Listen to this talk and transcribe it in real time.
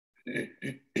Okay,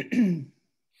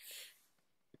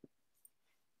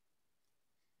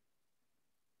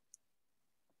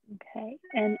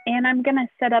 and Anne, I'm gonna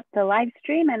set up the live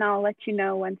stream and I'll let you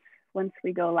know once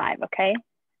we go live, okay?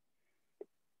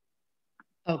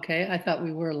 Okay, I thought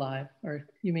we were live, or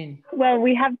you mean? Well,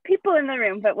 we have people in the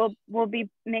room, but we'll be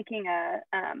making a,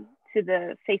 to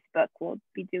the Facebook, we'll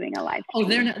be doing a live stream.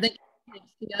 Oh, they can't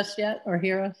see us yet or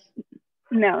hear us?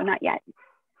 No, not yet.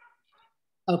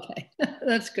 Okay,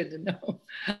 that's good to know.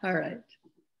 All right.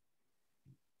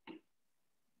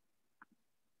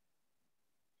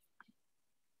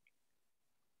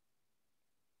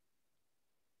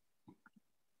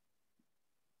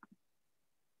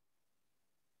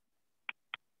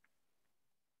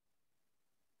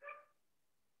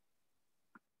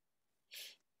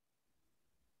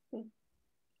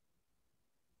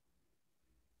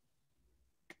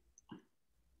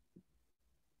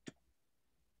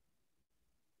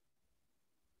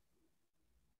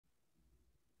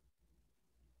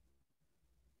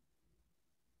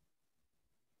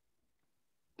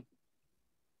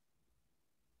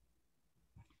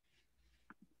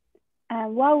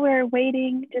 While we're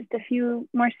waiting just a few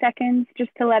more seconds,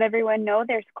 just to let everyone know,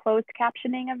 there's closed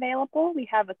captioning available. We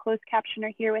have a closed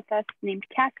captioner here with us named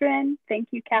Catherine. Thank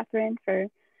you, Catherine, for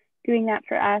doing that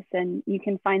for us. And you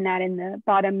can find that in the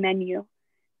bottom menu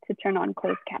to turn on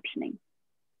closed captioning.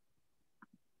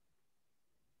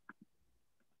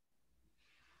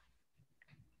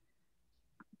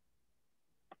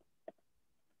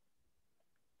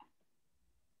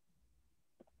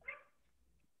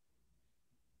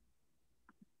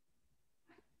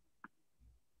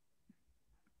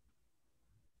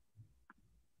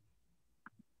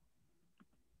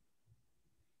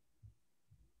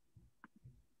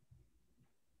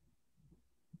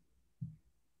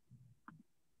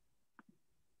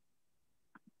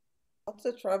 Lots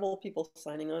of tribal people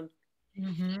signing on.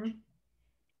 Mm-hmm.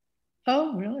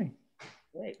 Oh, really?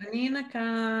 Great. Good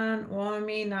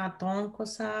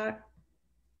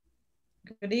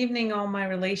evening, all my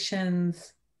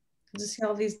relations. Good to see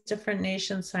all these different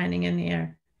nations signing in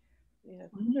here. Yeah.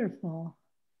 Wonderful.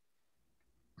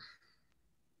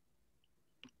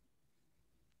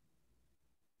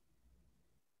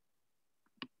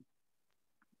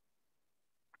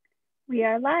 We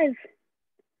are live.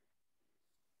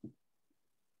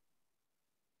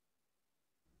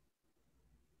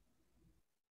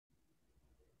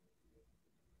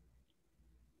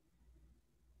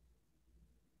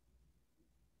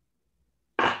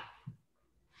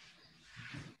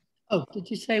 Oh,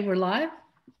 did you say we're live?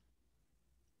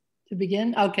 To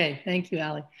begin? Okay, thank you,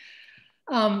 Allie.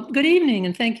 Good evening,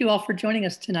 and thank you all for joining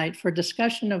us tonight for a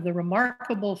discussion of the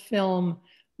remarkable film,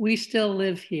 We Still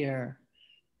Live Here,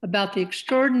 about the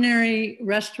extraordinary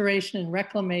restoration and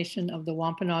reclamation of the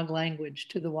Wampanoag language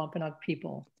to the Wampanoag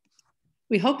people.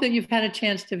 We hope that you've had a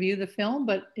chance to view the film,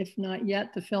 but if not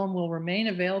yet, the film will remain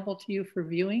available to you for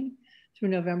viewing through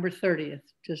November 30th.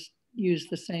 Just use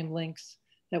the same links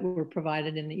that were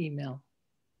provided in the email.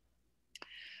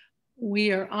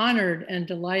 We are honored and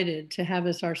delighted to have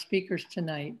as our speakers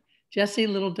tonight, Jessie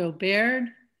Little Doe Baird,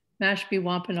 Mashpee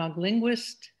Wampanoag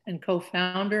linguist and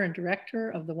co-founder and director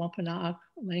of the Wôpanâak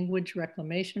Language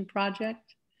Reclamation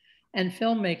Project, and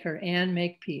filmmaker Anne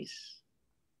Makepeace.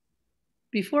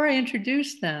 Before I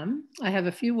introduce them, I have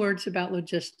a few words about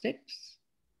logistics.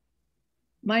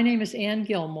 My name is Ann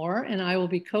Gilmore, and I will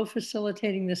be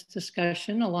co-facilitating this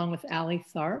discussion along with Allie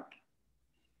Tharp.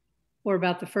 For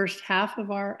about the first half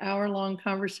of our hour-long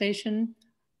conversation,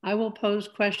 I will pose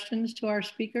questions to our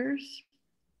speakers.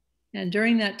 And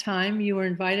during that time, you are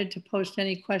invited to post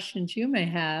any questions you may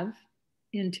have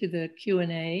into the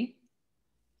Q&A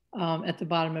at the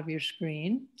bottom of your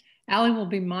screen. Allie will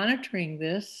be monitoring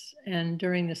this, and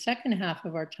during the second half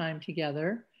of our time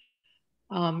together,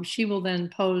 she will then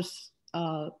pose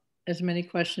as many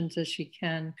questions as she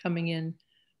can coming in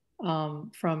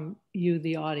from you,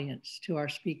 the audience, to our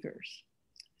speakers.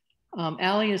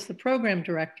 Allie is the program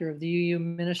director of the UU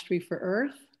Ministry for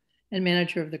Earth and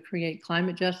manager of the Create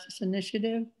Climate Justice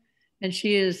Initiative. And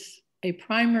she is a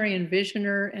primary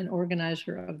envisioner and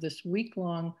organizer of this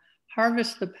week-long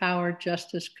Harvest the Power,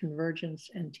 Justice, Convergence,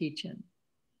 and Teach-In.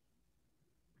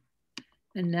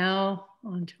 And now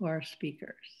on to our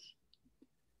speakers.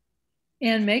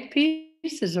 Anne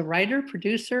Makepeace is a writer,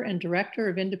 producer, and director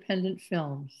of independent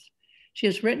films. She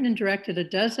has written and directed a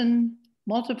dozen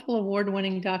multiple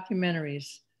award-winning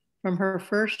documentaries, from her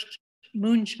first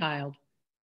Moonchild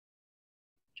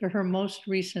to her most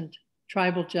recent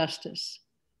Tribal Justice,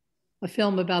 a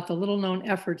film about the little-known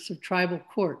efforts of tribal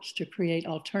courts to create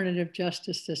alternative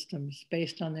justice systems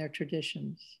based on their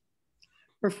traditions.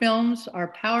 Her films are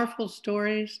powerful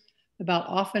stories about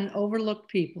often overlooked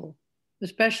people,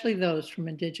 especially those from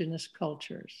indigenous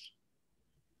cultures.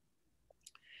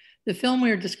 The film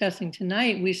we are discussing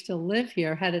tonight, We Still Live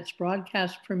Here, had its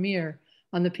broadcast premiere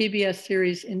on the PBS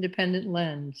series Independent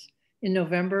Lens in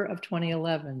November of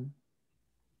 2011.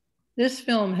 This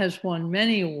film has won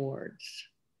many awards,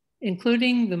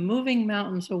 including the Moving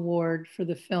Mountains Award for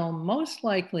the film most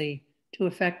likely to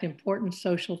affect important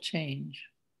social change.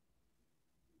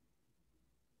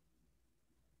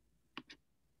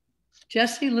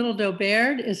 Jessie Little Doe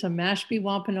Baird is a Mashpee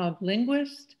Wampanoag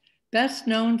linguist, best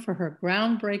known for her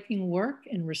groundbreaking work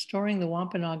in restoring the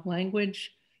Wampanoag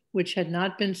language, which had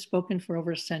not been spoken for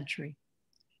over a century.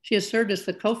 She has served as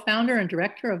the co-founder and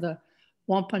director of the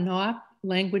Wampanoag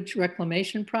Language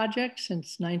Reclamation Project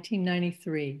since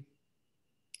 1993.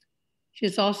 She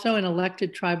is also an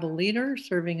elected tribal leader,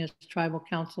 serving as Tribal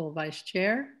Council Vice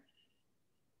Chair.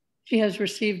 She has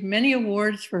received many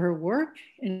awards for her work,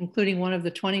 including one of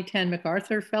the 2010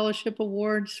 MacArthur Fellowship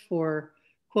Awards for,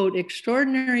 quote,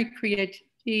 extraordinary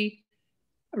creativity,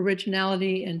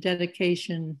 originality, and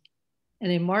dedication,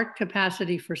 and a marked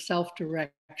capacity for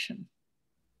self-direction.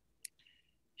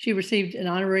 She received an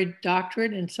honorary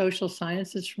doctorate in social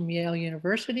sciences from Yale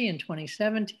University in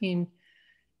 2017.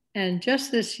 And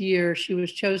just this year, she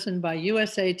was chosen by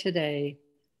USA Today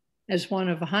as one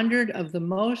of 100 of the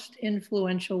most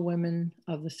influential women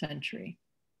of the century.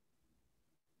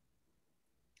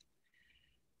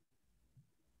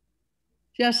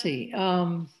 Jessie,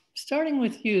 starting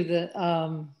with you,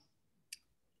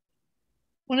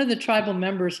 one of the tribal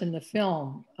members in the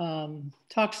film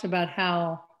talks about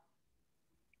how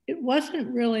it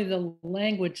wasn't really the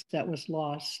language that was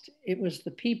lost, it was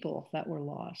the people that were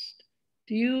lost.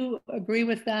 Do you agree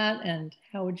with that? And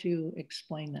how would you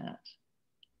explain that?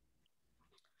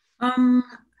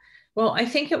 Well, I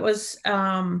think it was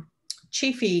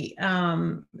Chiefy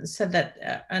said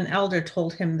that an elder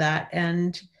told him that.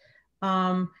 And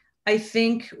I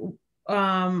think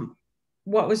what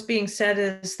was being said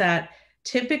is that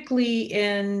typically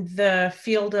in the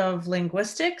field of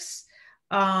linguistics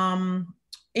and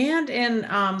in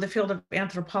the field of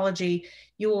anthropology,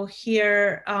 you will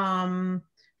hear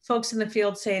folks in the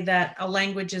field say that a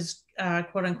language is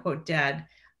quote unquote dead.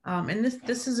 And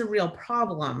this is a real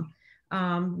problem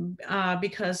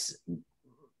because,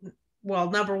 well,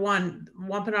 number one,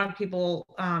 Wampanoag people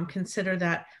consider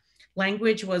that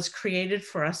language was created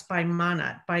for us by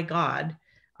Manat, by God.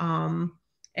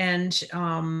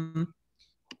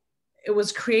 It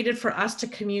was created for us to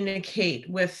communicate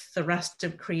with the rest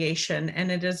of creation.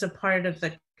 And it is a part of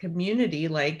the community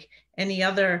like any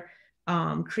other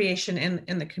creation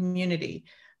in the community.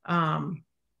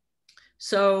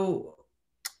 So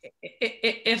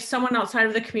if someone outside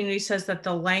of the community says that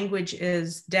the language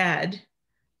is dead,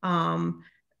 then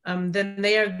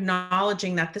they are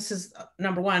acknowledging that this is,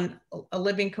 number one, a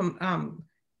living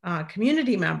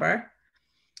community member.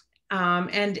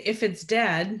 And if it's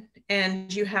dead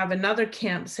and you have another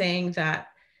camp saying that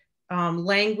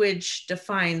language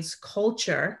defines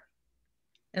culture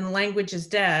and language is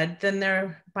dead, then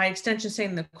they're by extension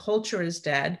saying the culture is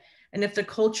dead. And if the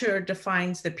culture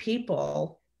defines the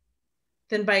people,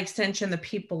 then by extension, the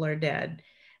people are dead.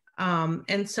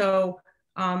 And so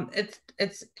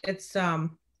it's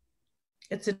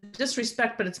a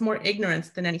disrespect, but it's more ignorance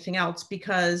than anything else,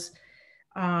 because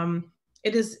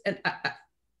it is an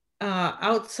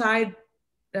outside,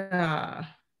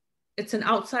 it's an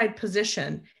outside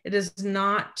position. It is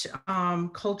not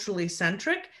culturally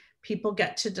centric. People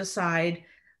get to decide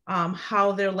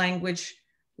how their language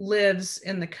lives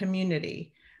in the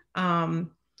community. And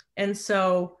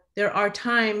so there are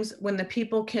times when the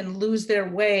people can lose their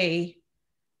way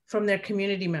from their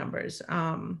community members,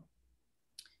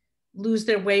 lose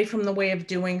their way from the way of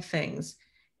doing things.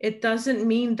 It doesn't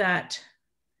mean that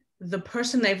the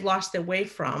person they've lost their way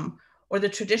from or the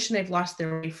tradition they've lost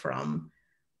their way from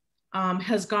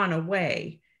has gone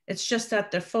away. It's just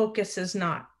that the focus is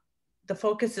not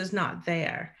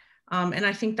there. And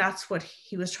I think that's what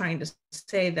he was trying to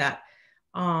say, that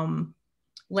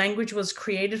language was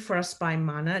created for us by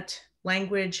Manat.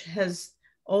 Language has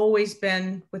always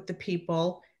been with the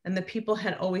people, and the people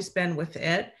had always been with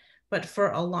it. But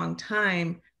for a long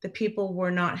time, the people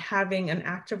were not having an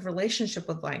active relationship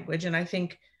with language. And I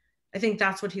think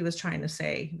that's what he was trying to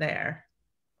say there.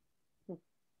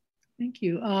 Thank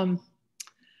you.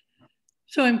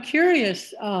 So I'm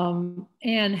curious,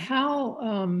 Anne,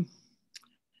 how,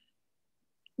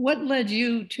 what led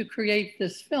you to create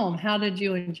this film? How did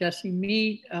you and Jessie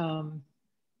meet?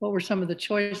 What were some of the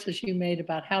choices you made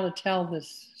about how to tell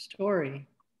this story?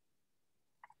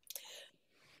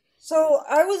 So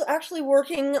I was actually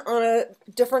working on a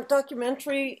different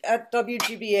documentary at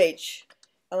WGBH,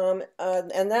 and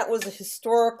that was a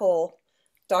historical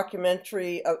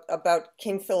documentary about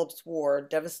King Philip's War, a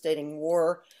devastating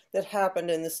war that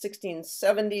happened in the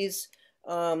 1670s,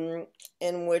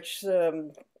 in which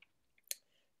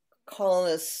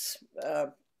colonists,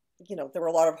 there were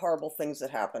a lot of horrible things that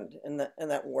happened in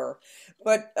that war.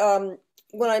 But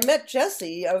when I met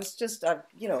Jessie, I was just,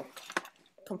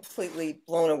 completely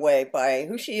blown away by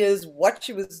who she is, what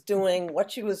she was doing, what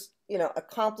she was,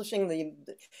 accomplishing,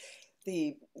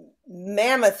 the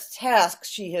mammoth tasks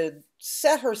she had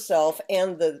set herself,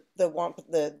 and the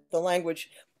language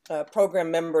program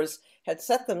members had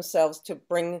set themselves to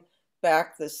bring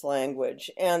back this language.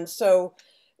 And so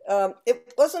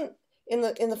it wasn't in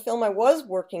the film I was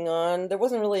working on, there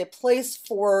wasn't really a place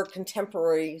for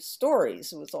contemporary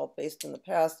stories. It was all based in the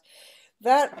past.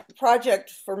 That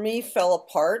project for me fell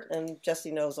apart, and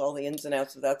Jessie knows all the ins and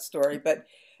outs of that story, but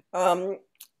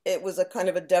it was a kind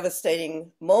of a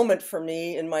devastating moment for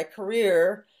me in my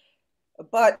career.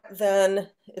 But then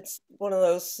it's one of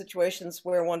those situations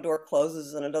where one door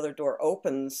closes and another door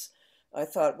opens. I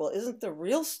thought, well, isn't the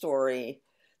real story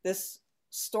this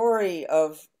story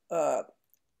of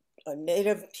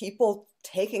Native people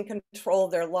taking control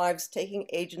of their lives, taking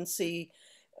agency,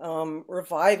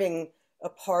 reviving a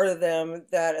part of them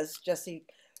that, as Jessie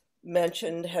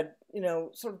mentioned, had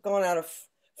sort of gone out of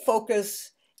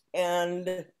focus,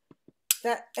 and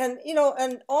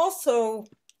also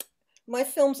my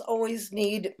films always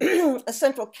need a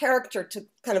central character to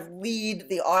kind of lead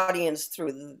the audience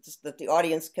through, that the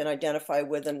audience can identify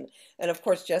with, and of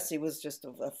course Jessie was just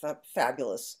a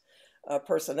fabulous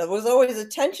person. There was always a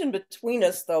tension between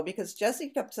us, though, because Jessie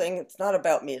kept saying, it's not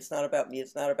about me, it's not about me,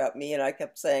 it's not about me. And I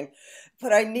kept saying,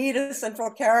 but I need a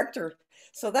central character.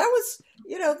 So that was,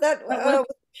 that was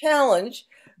a challenge.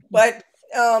 But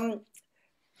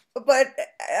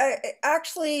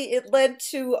actually it led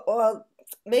to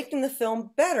making the film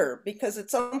better, because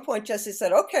at some point Jessie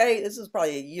said, okay, this is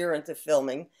probably a year into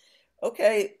filming.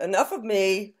 Okay, enough of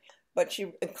me. But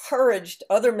she encouraged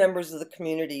other members of the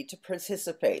community to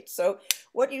participate. So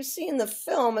what you see in the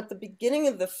film, at the beginning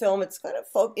of the film, it's kind of,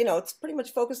 it's pretty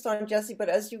much focused on Jessie, but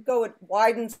as you go, it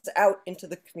widens out into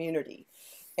the community.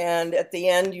 And at the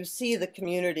end, you see the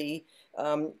community,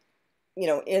 at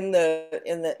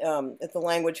the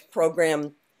language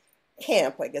program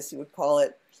camp, I guess you would call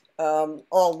it,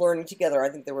 all learning together. I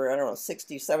think there were,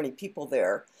 60, 70 people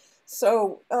there.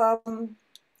 So,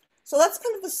 so that's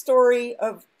kind of the story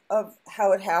of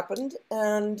how it happened.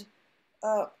 And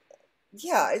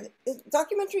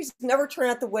documentaries never turn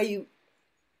out the way you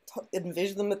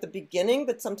envision them at the beginning,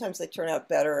 but sometimes they turn out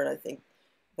better, and I think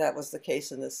that was the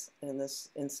case in this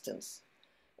instance.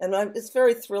 And it's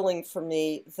very thrilling for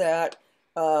me that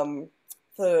the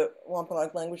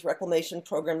Wampanoag Language Reclamation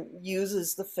Program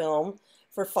uses the film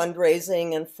for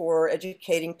fundraising and for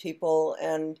educating people,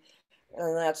 and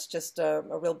that's just a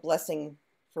real blessing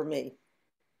for me.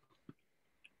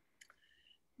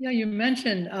 Yeah, you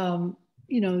mentioned,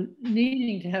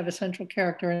 needing to have a central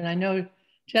character. And I know,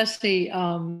 Jessie,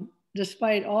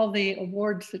 despite all the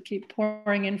awards that keep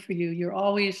pouring in for you, you're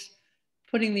always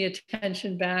putting the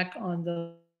attention back on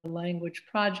the language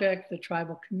project, the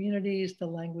tribal communities, the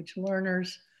language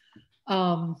learners.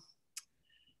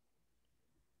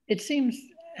 It seems,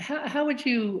 how would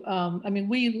you,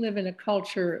 we live in a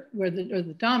culture where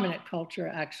the dominant culture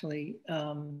actually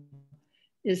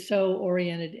is so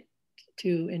oriented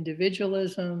to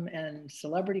individualism and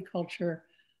celebrity culture.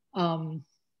 Can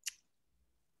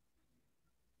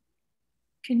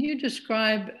you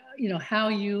describe, how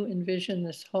you envision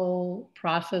this whole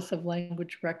process of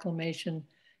language reclamation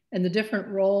and the different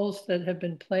roles that have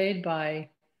been played by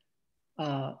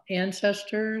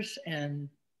ancestors and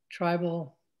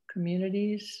tribal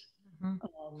communities,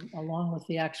 along with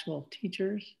the actual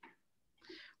teachers?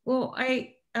 Well,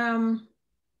 I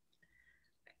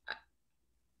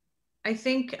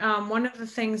think one of the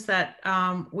things that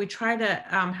we try to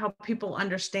help people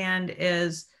understand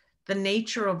is the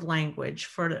nature of language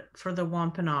for the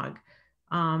Wampanoag,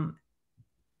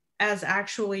 as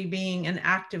actually being an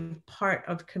active part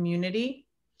of community.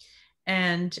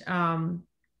 And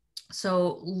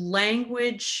so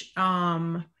language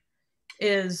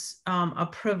is a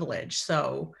privilege.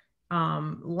 So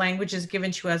language is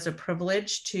given to you as a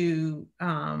privilege to,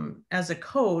 as a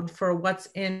code for what's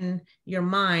in your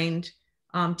mind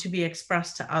to be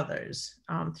expressed to others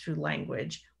through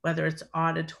language, whether it's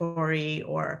auditory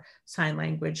or sign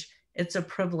language. It's a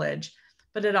privilege,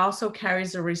 but it also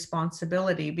carries a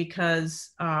responsibility,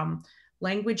 because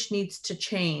language needs to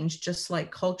change, just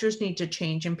like cultures need to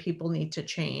change and people need to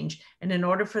change. And in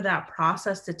order for that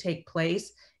process to take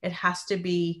place, it has to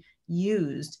be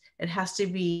used. It has to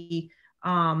be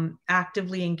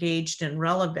actively engaged and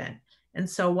relevant. And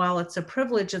so while it's a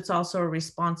privilege, it's also a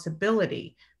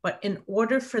responsibility. But in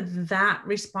order for that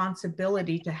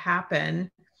responsibility to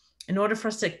happen, in order for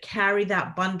us to carry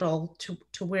that bundle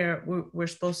to where we're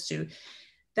supposed to,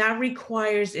 that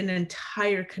requires an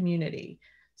entire community.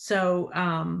 So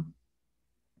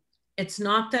it's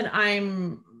not that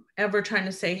I'm ever trying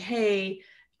to say, hey,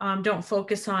 don't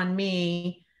focus on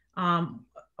me.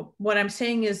 What I'm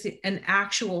saying is an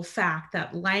actual fact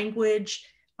that language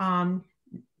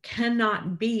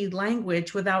cannot be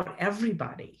language without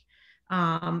everybody.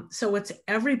 So it's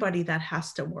everybody that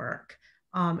has to work,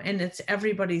 and it's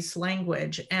everybody's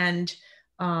language. And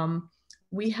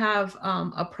we have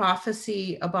a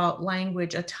prophecy about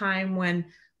language, a time when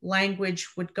language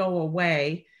would go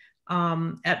away.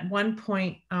 At one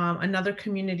point, another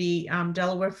community,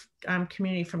 Delaware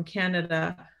community from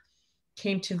Canada,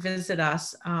 came to visit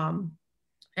us, and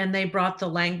they brought the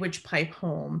language pipe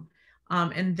home.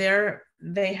 And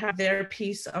they have their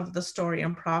piece of the story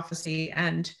and prophecy.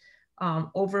 And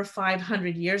over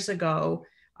 500 years ago,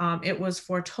 it was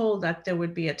foretold that there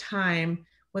would be a time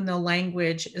when the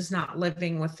language is not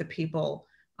living with the people,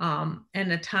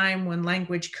 and a time when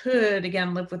language could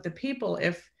again live with the people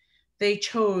if they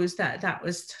chose that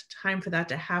was time for that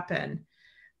to happen.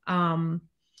 I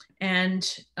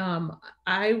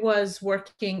was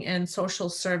working in social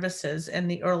services in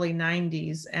the early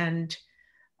 90s, and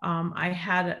I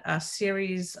had a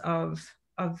series of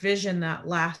vision that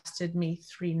lasted me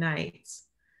 3 nights.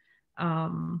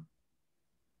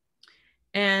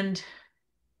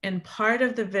 And part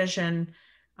of the vision,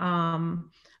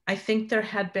 I think there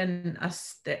had been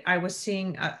I was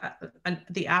seeing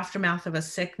the aftermath of a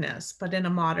sickness, but in a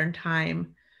modern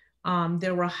time.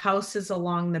 There were houses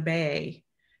along the bay,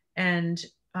 and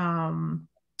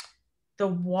the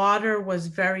water was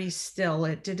very still.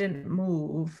 It didn't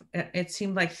move. It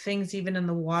seemed like things even in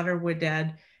the water were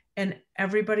dead, and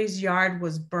everybody's yard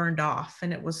was burned off,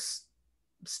 and it was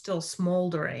still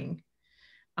smoldering.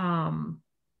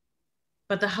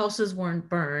 But the houses weren't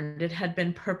burned. It had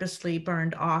been purposely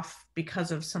burned off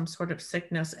because of some sort of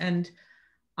sickness. And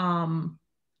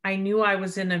I knew I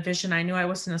was in a vision. I knew I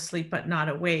wasn't asleep but not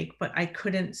awake, but I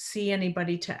couldn't see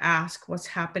anybody to ask what's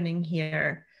happening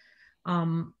here.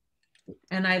 And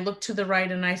I looked to the right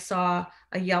and I saw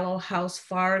a yellow house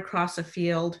far across a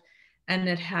field, and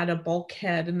it had a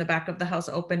bulkhead in the back of the house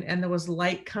open, and there was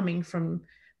light coming from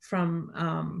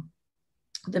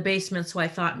the basement. So I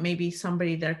thought maybe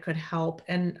somebody there could help.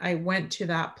 And I went to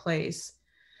that place.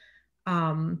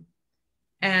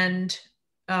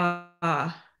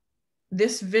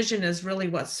 This vision is really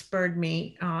what spurred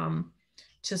me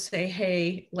to say,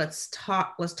 hey, let's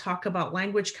talk about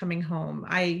language coming home.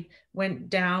 I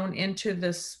went down into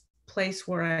this place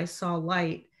where I saw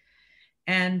light,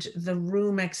 and the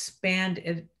room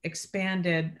expanded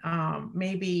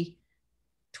maybe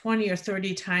 20 or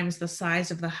 30 times the size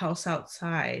of the house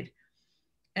outside.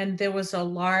 And there was a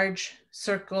large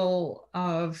circle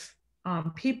of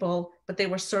people, but they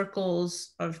were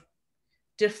circles of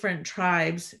different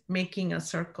tribes making a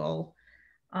circle.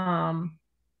 And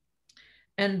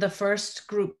the first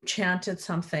group chanted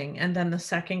something, and then the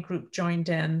second group joined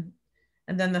in,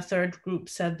 and then the third group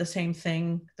said the same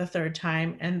thing the third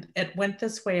time, and it went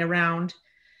this way around.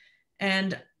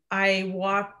 And I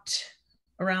walked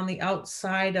around the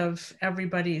outside of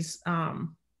everybody's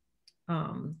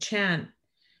chant.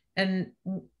 And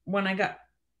when I got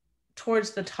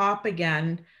towards the top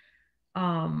again,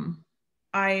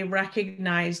 I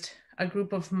recognized a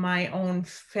group of my own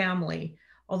family.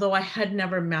 Although I had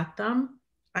never met them,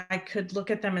 I could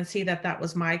look at them and see that that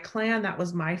was my clan, that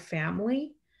was my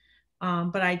family,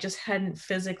 but I just hadn't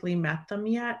physically met them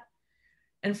yet.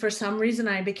 And for some reason,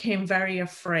 I became very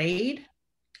afraid.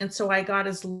 And so I got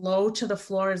as low to the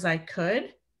floor as I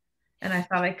could, and I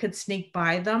thought I could sneak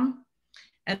by them.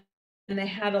 And they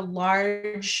had a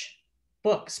large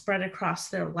book spread across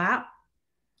their lap,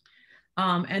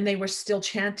 and they were still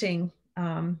chanting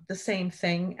the same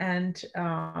thing. And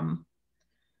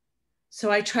so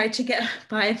I tried to get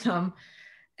by them,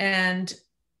 and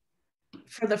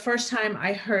for the first time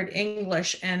I heard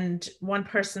English, and one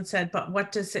person said, "But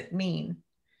what does it mean?"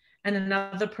 And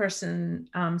another person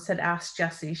said, "Ask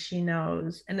Jessie, she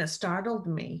knows." And it startled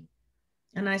me.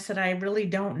 And I said, "I really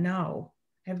don't know.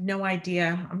 I have no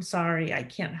idea. I'm sorry, I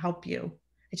can't help you.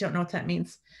 I don't know what that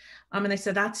means." And they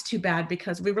said, "That's too bad,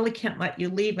 because we really can't let you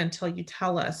leave until you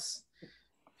tell us."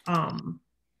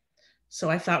 So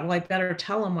I thought, well, I better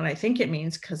tell them what I think it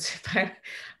means, because if I'm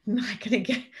not going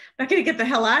to get the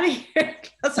hell out of here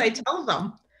unless I tell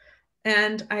them.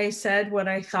 And I said what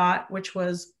I thought, which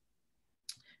was,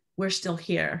 we're still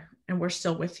here and we're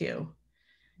still with you.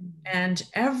 And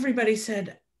everybody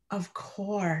said, of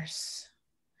course.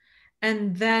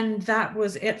 And then that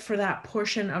was it for that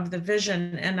portion of the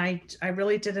vision. And I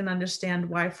really didn't understand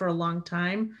why for a long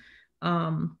time.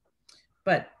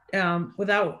 But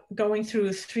without going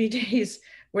through 3 days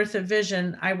worth of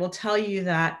vision, I will tell you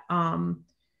that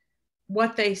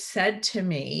what they said to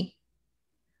me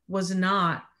was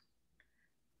not,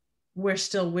 we're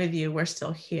still with you, we're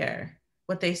still here.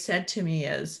 What they said to me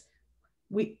is,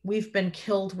 we've been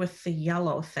killed with the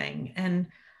yellow thing. And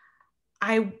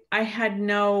I had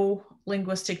no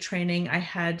linguistic training.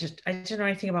 I didn't know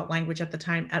anything about language at the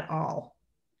time at all,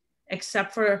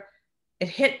 except for it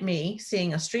hit me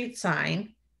seeing a street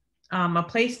sign, a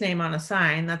place name on a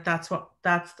sign, that's what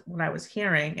I was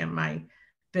hearing in my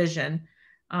vision.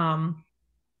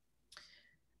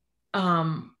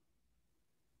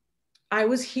 I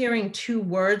was hearing 2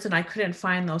 words, and I couldn't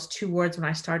find those 2 words when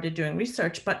I started doing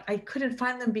research, but I couldn't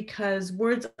find them because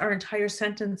words are entire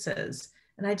sentences,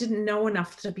 and I didn't know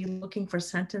enough to be looking for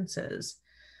sentences.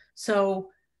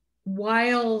 So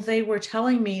while they were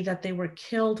telling me that they were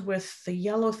killed with the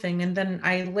yellow thing, and then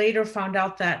I later found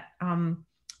out that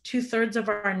 2/3 of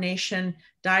our nation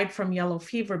died from yellow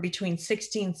fever between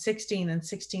 1616 and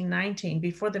 1619,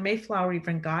 before the Mayflower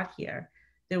even got here.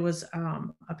 There was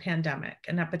a pandemic,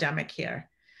 an epidemic here.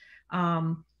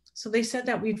 So they said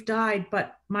that we've died,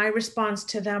 but my response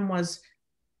to them was,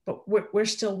 but we're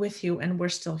still with you and we're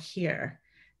still here.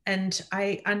 And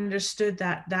I understood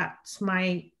that that's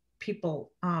my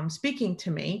people speaking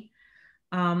to me.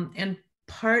 And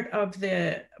part of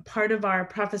our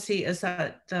prophecy is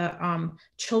that the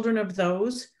children of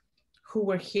those who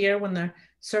were here when the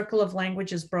circle of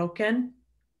language is broken,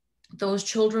 those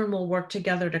children will work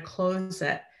together to close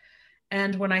it.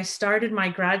 And when I started my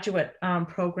graduate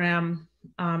program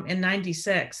in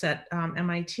 '96 at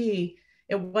MIT,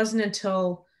 it wasn't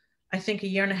until I think 1.5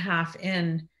 years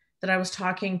in that I was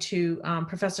talking to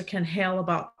Professor Ken Hale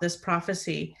about this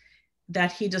prophecy,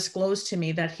 that he disclosed to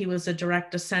me that he was a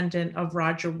direct descendant of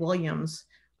Roger Williams,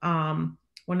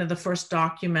 one of the first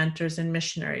documenters and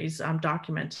missionaries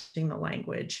documenting the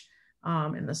language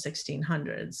in the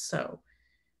 1600s. So,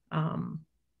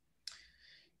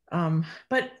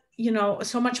 but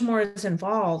so much more is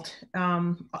involved.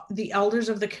 The elders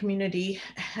of the community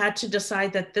had to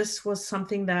decide that this was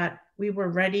something that we were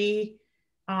ready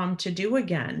to do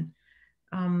again.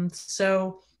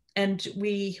 And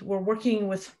we were working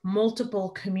with multiple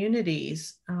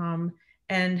communities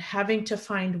and having to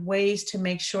find ways to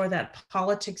make sure that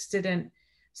politics didn't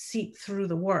seep through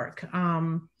the work.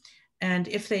 And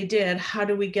if they did, how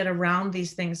do we get around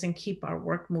these things and keep our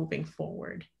work moving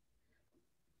forward?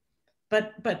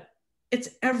 But it's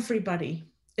everybody.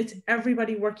 It's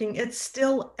everybody working. It's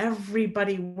still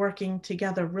everybody working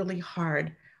together really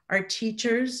hard. Our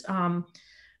teachers,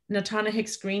 Natana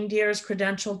Hicks Greendeer is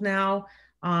credentialed now.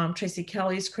 Tracy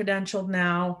Kelly's credentialed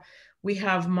now. We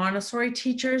have Montessori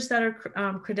teachers that are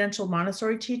credentialed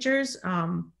Montessori teachers.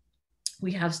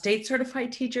 We have state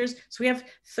certified teachers. So we have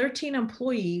 13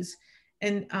 employees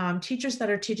and teachers that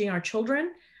are teaching our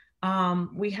children.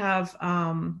 We have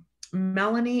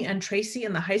Melanie and Tracy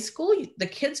in the high school. The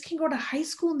kids can go to high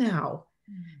school now,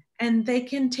 and they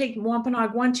can take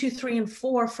Wampanoag 1, 2, 3, and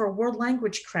 4 for world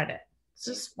language credit. It's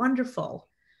just wonderful.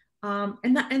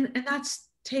 And that's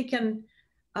taken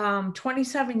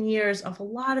 27 years of a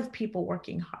lot of people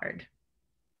working hard.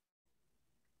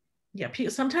 Yeah,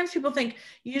 sometimes people think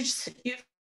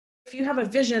if you have a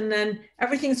vision, then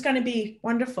everything's going to be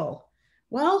wonderful.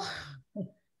 Well,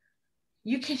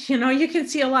 you can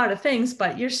see a lot of things,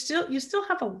 but you still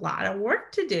have a lot of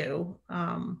work to do.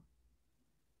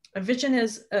 A vision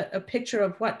is a picture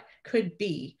of what could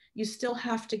be. You still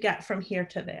have to get from here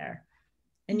to there,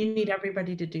 and you need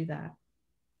everybody to do that.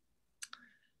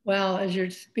 Well, as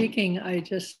you're speaking, I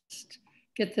just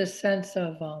get this sense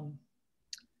of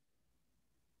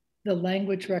the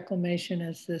language reclamation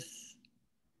as this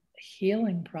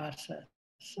healing process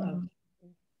of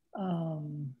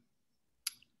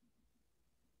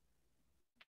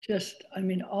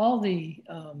all the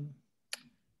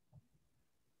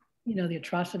the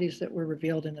atrocities that were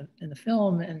revealed in the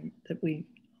film, and that we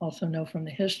also know from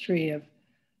the history of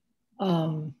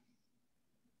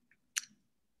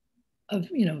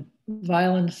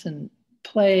violence and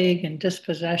plague and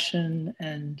dispossession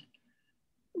and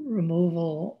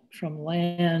removal from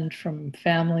land, from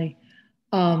family.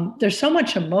 There's so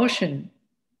much emotion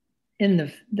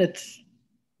that's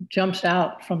jumps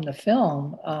out from the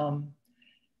film.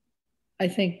 I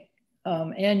think,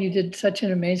 Anne, you did such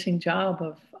an amazing job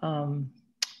of,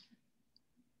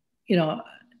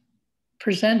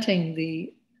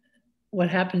 presenting what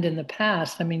happened in the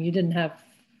past. I mean, you didn't have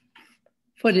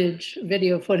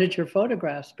video footage or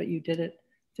photographs, but you did it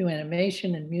through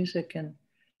animation and music, and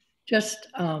just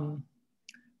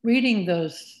reading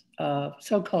those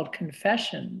so-called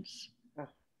confessions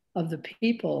of the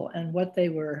people and what they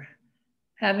were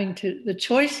the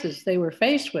choices they were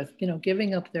faced with,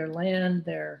 giving up their land,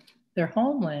 their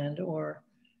homeland, or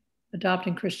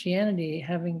adopting Christianity,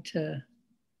 having to,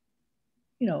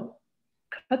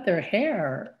 cut their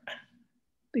hair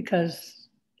because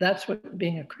that's what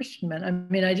being a Christian meant. I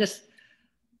mean,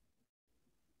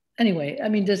 anyway, I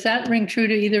mean, does that ring true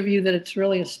to either of you, that it's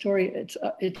really a story?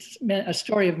 It's a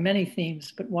story of many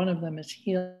themes, but one of them is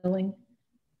healing.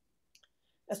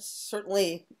 It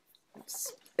certainly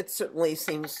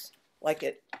seems like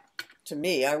it to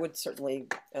me. I would certainly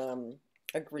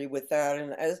agree with that.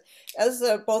 And as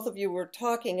both of you were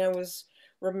talking, I was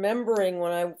remembering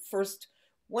when I first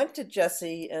went to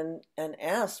Jesse and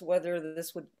asked whether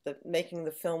making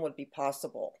the film would be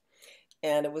possible.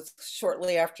 And it was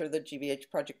shortly after the GBH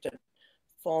project had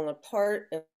fallen apart,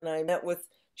 and I met with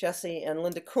Jesse and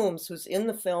Linda Coombs, who's in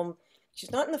the film.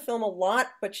 She's not in the film a lot,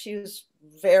 but she's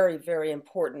very, very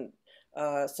important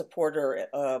supporter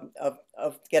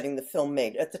of getting the film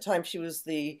made. At the time, she was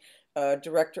the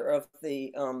director of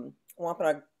the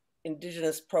Wampanoag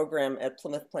Indigenous program at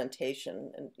Plymouth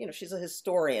Plantation, and she's a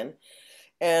historian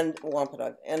and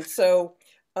Wampanoag. And so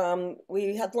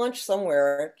we had lunch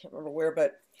somewhere, I can't remember where,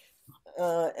 but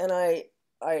and I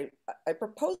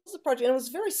proposed the project, and it was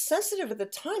very sensitive at the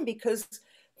time because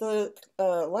the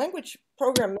language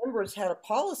program members had a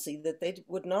policy that they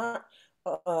would not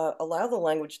allow the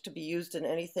language to be used in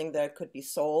anything that could be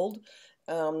sold.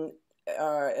 And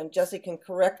Jesse can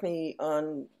correct me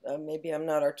on, maybe I'm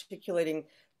not articulating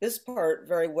this part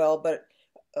very well, but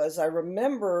as I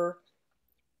remember,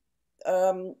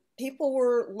 people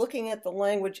were looking at the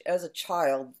language as a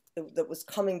child that was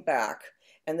coming back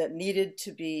and that needed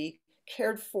to be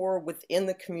cared for within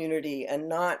the community and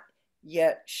not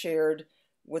yet shared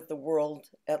with the world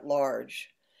at large.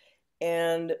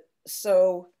 And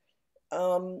so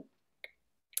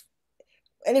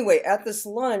anyway, at this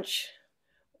lunch,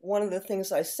 one of the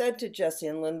things I said to Jesse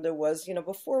and Linda was,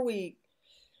 before we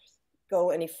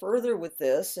go any further with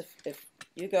this, if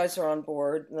you guys are on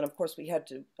board, then of course we had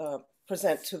to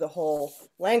present to the whole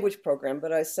language program,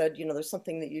 but I said, there's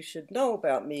something that you should know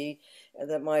about me, and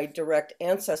that my direct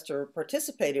ancestor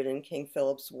participated in King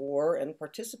Philip's War and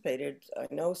participated, I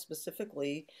know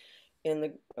specifically, in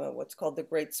the what's called the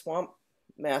Great Swamp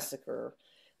Massacre.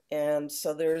 And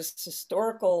so there's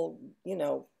historical,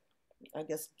 I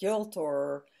guess, guilt,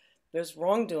 or there's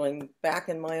wrongdoing back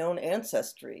in my own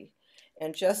ancestry.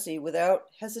 And Jesse, without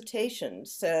hesitation,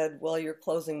 said, well, you're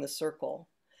closing the circle.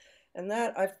 And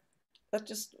that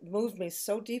just moved me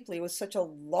so deeply. It was such a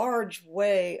large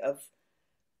way of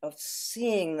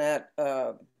seeing that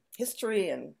history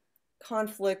and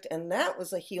conflict, and that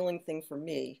was a healing thing for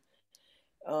me.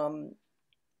 And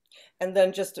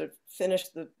then just to finish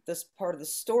this part of the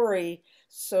story,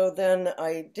 so then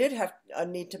I did have a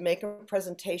need to make a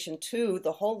presentation to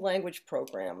the whole language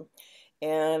program.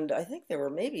 And I think there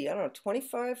were maybe,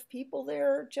 25 people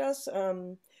there, Jess.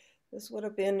 This would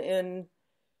have been in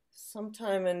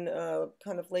sometime in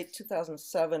kind of late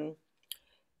 2007.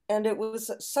 And it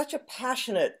was such a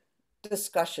passionate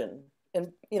discussion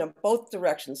in both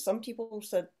directions. Some people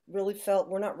really felt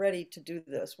we're not ready to do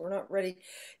this. We're not ready,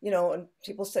 and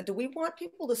people said, do we want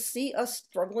people to see us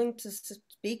struggling to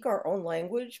speak our own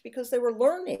language? Because they were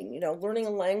learning, learning a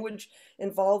language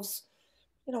involves,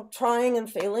 trying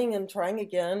and failing and trying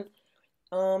again.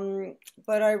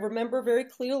 But I remember very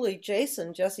clearly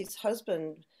Jason, Jesse's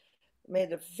husband,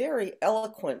 made a very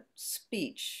eloquent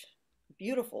speech,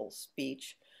 beautiful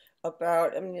speech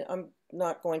about, I'm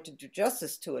not going to do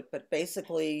justice to it, but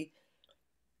basically,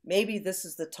 maybe this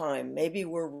is the time, maybe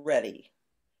we're ready.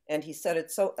 And he said it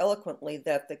so eloquently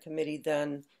that the committee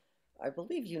then, I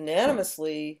believe,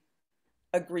 unanimously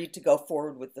agreed to go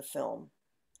forward with the film.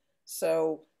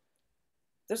 So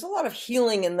there's a lot of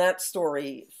healing in that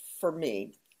story for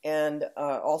me. And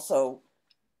also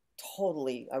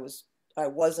totally, I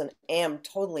was and am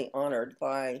totally honored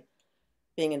by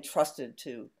being entrusted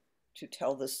to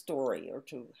tell this story, or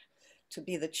to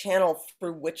be the channel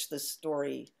through which this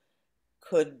story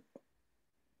could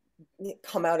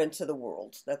come out into the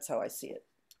world. That's how I see it.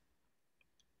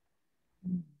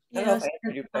 Yes,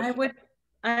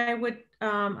 I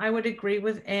would agree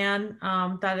with Anne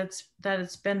that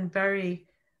it's been very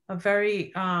a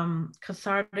very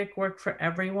cathartic work for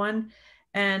everyone.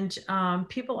 And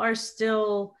people are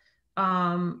still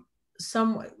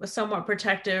somewhat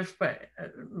protective, but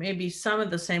maybe some of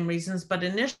the same reasons. But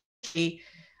initially,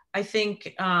 I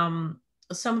think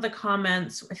some of the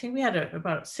comments, I think we had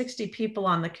about 60 people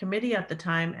on the committee at the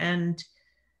time, and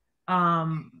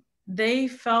they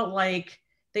felt like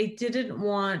they didn't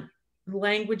want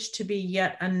language to be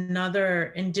yet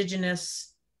another indigenous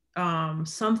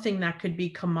something that could be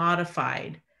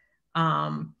commodified,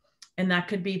 and that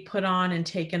could be put on and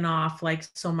taken off like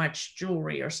so much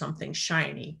jewelry or something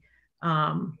shiny.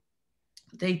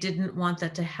 They didn't want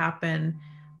that to happen.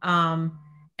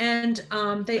 And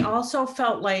they also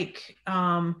felt like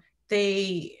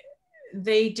they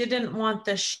didn't want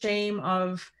the shame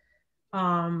of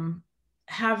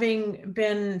having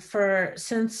been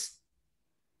since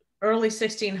early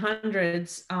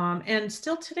 1600s, and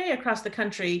still today across the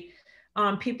country,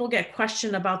 people get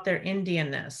questioned about their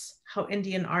Indianness. How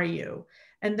Indian are you?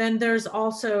 And then there's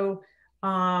also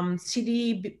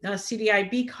CDIB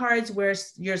cards where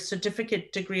your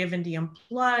certificate degree of Indian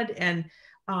blood, and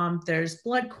there's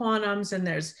blood quantums, and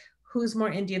there's who's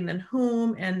more Indian than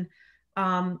whom. And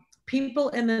people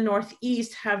in the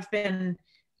Northeast have been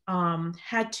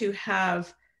had to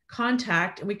have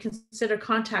contact, and we consider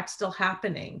contact still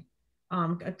happening.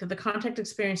 The contact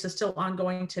experience is still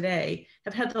ongoing today,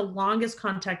 have had the longest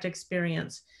contact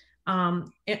experience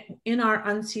in our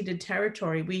unceded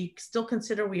territory. We still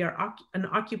consider we are an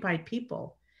occupied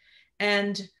people.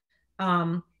 And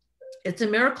it's a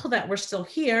miracle that we're still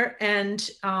here. And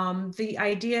the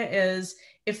idea is,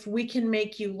 if we can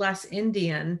make you less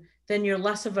Indian, then you're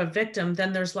less of a victim,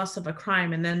 then there's less of a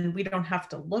crime, and then we don't have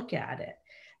to look at it.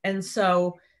 And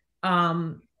so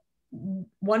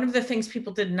one of the things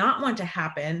people did not want to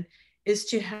happen is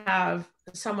to have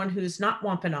someone who's not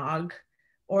Wampanoag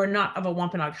or not of a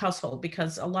Wampanoag household,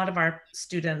 because a lot of our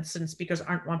students and speakers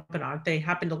aren't Wampanoag. They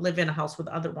happen to live in a house with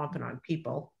other Wampanoag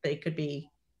people. They could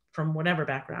be from whatever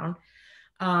background.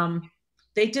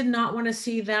 They did not want to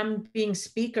see them being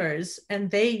speakers,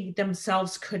 and they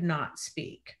themselves could not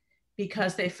speak,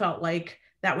 because they felt like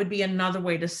that would be another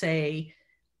way to say,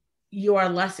 you are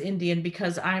less Indian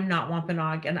because I'm not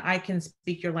Wampanoag and I can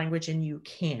speak your language and you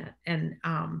can't. And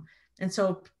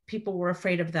so people were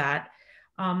afraid of that.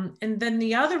 And then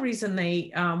the other reason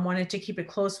they wanted to keep it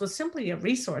close was simply a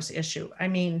resource issue. I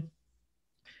mean,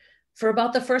 for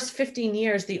about the first 15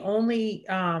 years, the only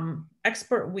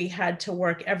expert we had to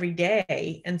work every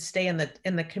day and stay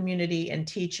in the community and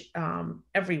teach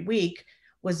every week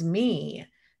was me,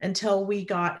 until we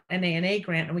got an A&A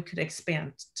grant and we could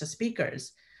expand to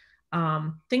speakers.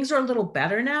 Things are a little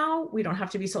better now. We don't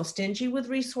have to be so stingy with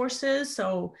resources.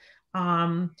 So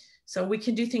we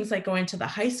can do things like going to the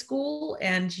high school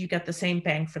and you get the same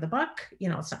bang for the buck. You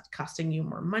know, it's not costing you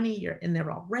more money. You're in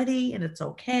there already and it's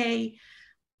okay.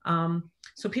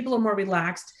 So people are more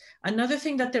relaxed. Another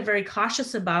thing that they're very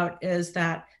cautious about is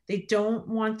that they don't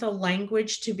want the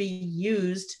language to be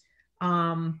used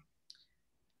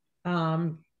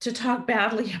to talk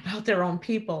badly about their own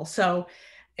people. So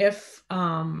if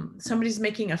somebody's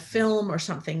making a film or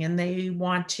something and they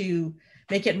want to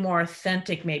make it more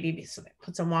authentic, maybe so they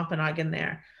put some Wampanoag in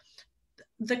there,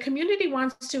 the community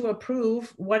wants to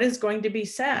approve what is going to be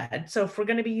said. So if we're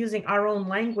going to be using our own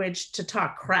language to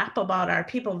talk crap about our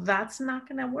people, that's not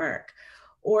going to work.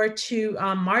 Or to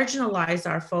marginalize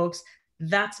our folks,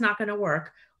 that's not going to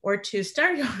work. Or to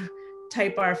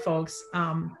stereotype our folks,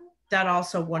 that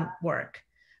also wouldn't work.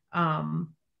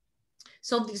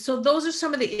 So those are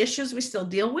some of the issues we still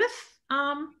deal with.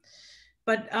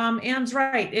 But Anne's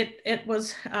right. It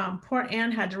was poor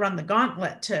Anne had to run the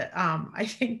gauntlet to I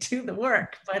think do the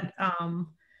work. But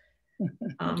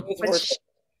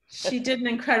she did an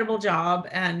incredible job,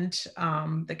 and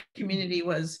the community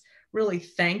was really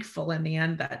thankful in the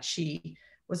end that she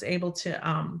was able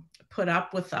to put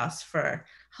up with us for,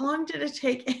 how long did it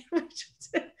take?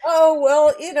 Oh,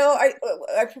 well, you know, I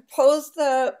proposed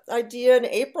the idea in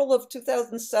April of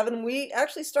 2007. We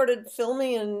actually started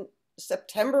filming in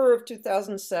September of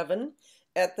 2007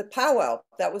 at the powwow.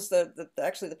 That was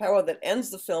actually the powwow that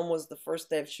ends the film was the first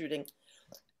day of shooting.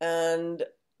 And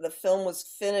the film was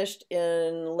finished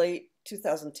in late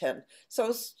 2010.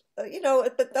 So, you know,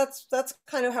 that's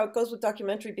kind of how it goes with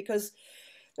documentary, because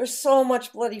there's so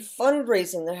much bloody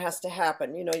fundraising that has to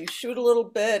happen. You know, you shoot a little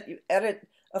bit, you edit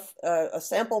a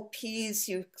sample piece,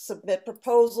 you submit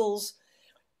proposals,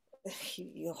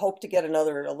 you hope to get a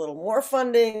little more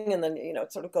funding, and then, you know,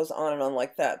 it sort of goes on and on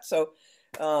like that. So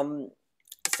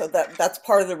so that's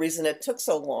part of the reason it took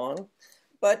so long.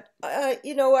 But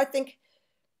you know, I think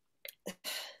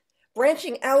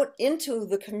branching out into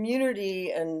the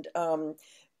community and,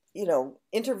 you know,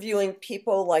 interviewing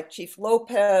people like Chief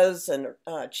Lopez and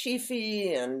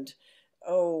Chiefy and,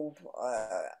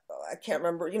 I can't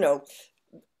remember, you know,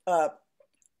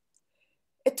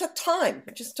 it took time.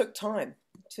 It just took time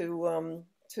to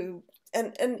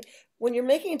and when you're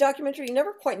making a documentary, you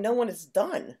never quite know when it's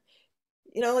done.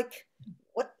 You know, like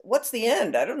what's the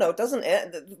end? I don't know. It doesn't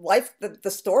end. Life,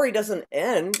 the story doesn't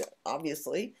end,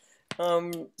 obviously.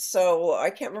 So I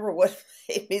can't remember what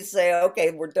made me say,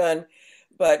 okay, we're done.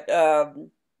 But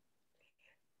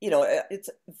you know, it's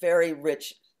a very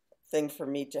rich thing for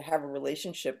me to have a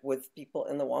relationship with people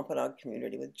in the Wampanoag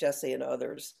community, with Jesse and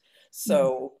others.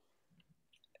 So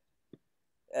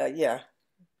yeah,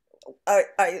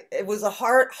 it was a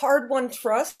hard won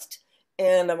trust,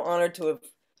 and I'm honored to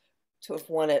have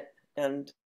won it,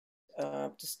 and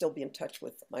to still be in touch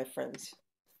with my friends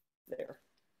there.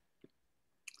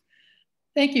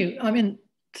 Thank you. I mean,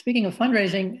 speaking of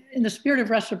fundraising, in the spirit of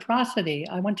reciprocity,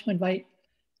 I want to invite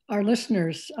our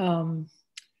listeners.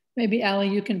 Maybe Ali,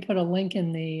 you can put a link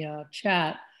in the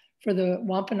chat for the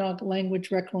Wampanoag Language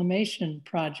Reclamation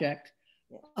Project.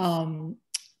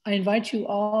 I invite you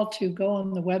all to go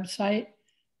on the website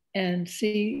and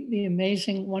see the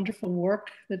amazing, wonderful work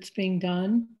that's being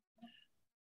done,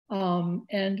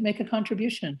 and make a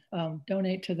contribution.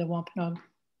 Donate to the Wampanoag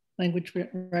Language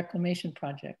Reclamation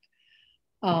Project.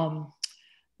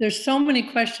 There's so many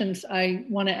questions I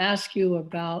want to ask you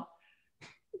about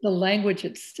the language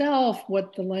itself,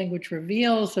 what the language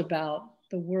reveals about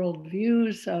the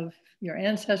worldviews of your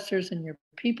ancestors and your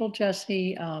people,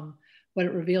 Jesse, what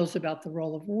it reveals about the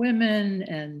role of women,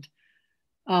 and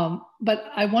but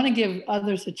I want to give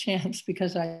others a chance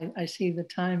because I see the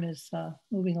time is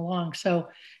moving along. So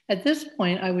at this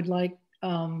point, I would like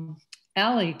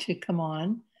Ali to come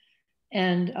on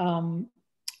and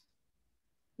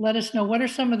let us know what are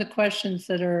some of the questions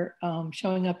that are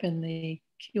showing up in the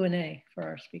Q&A for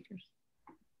our speakers.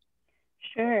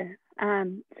 Sure.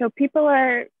 So people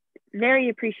are very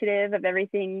appreciative of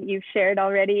everything you've shared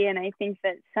already. And I think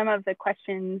that some of the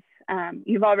questions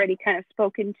you've already kind of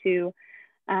spoken to,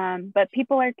 but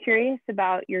people are curious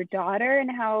about your daughter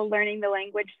and how learning the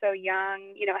language so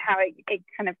young, you know, how it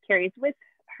kind of carries with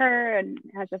her and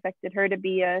has affected her to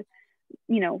be a,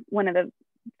 you know, one of the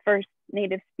first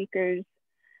native speakers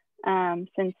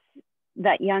since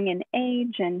that young in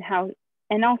age, and how,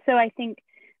 and also I think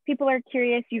people are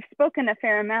curious, you've spoken a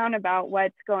fair amount about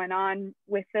what's going on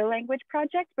with the language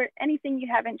project, but anything you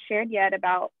haven't shared yet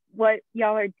about what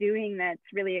y'all are doing that's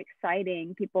really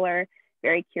exciting. People are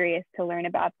very curious to learn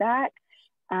about that.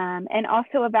 And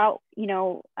also about, you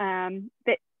know,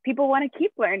 that people want to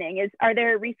keep learning. Are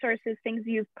there resources, things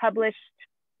you've published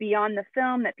beyond the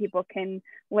film that people can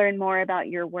learn more about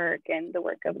your work and the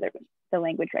work of the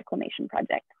Language Reclamation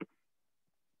Project?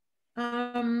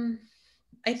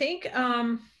 I think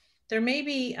there may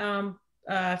be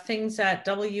things at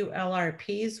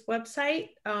WLRP's website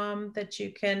that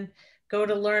you can go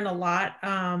to learn a lot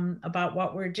about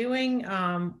what we're doing.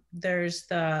 There's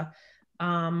the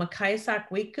Makaisaq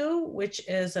Wiku, which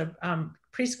is a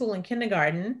preschool and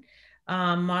kindergarten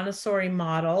Montessori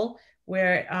model,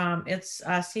 where it's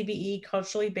CBE,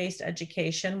 culturally based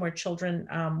education, where children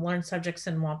learn subjects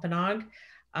in Wampanoag.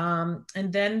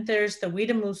 And then there's the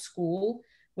Wôpanâak School,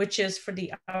 which is for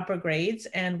the upper grades,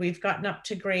 and we've gotten up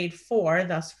to grade 4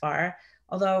 thus far,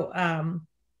 although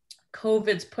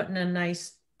COVID's put a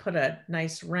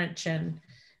nice wrench in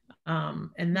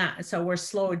that, so we're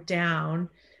slowed down.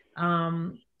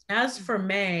 As for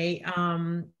May,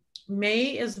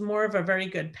 May is more of a very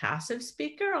good passive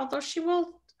speaker, although she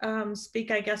will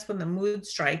speak, I guess, when the mood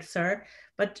strikes her,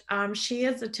 but she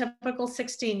is a typical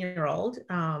 16-year-old.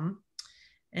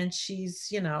 And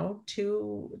she's, you know,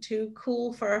 too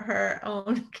cool for her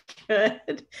own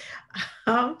good.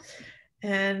 I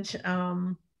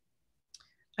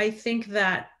think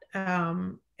that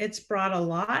it's brought a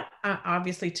lot,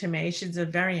 obviously, to May. She's a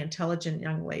very intelligent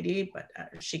young lady, but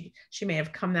she may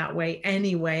have come that way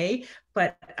anyway.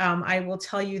 But I will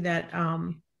tell you that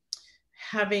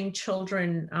having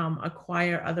children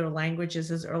acquire other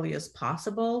languages as early as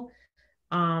possible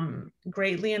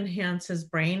greatly enhances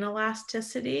brain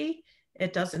elasticity.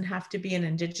 It doesn't have to be an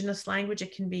indigenous language.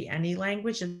 It can be any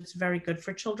language. It's very good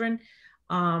for children.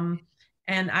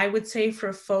 And I would say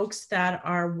for folks that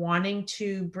are wanting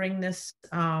to bring this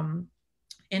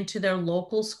into their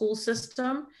local school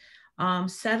system,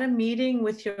 set a meeting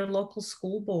with your local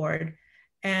school board.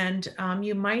 And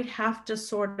you might have to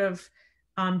sort of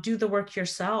do the work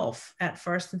yourself at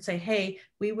first and say, hey,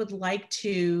 we would like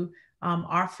to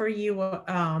offer you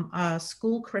a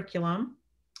school curriculum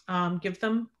give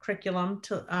them curriculum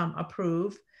to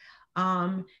approve,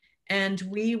 and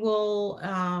we will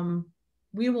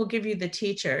give you the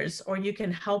teachers, or you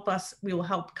can help us. We will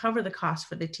help cover the cost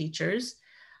for the teachers,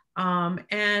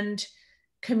 and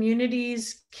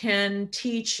communities can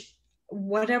teach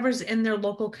whatever's in their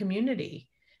local community.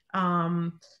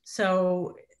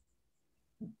 So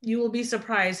you will be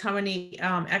surprised how many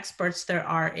experts there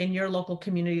are in your local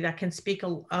community that can speak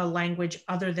a language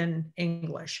other than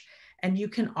English. And you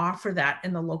can offer that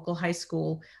in the local high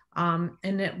school, and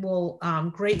it will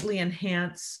greatly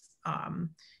enhance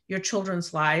your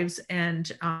children's lives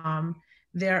and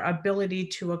their ability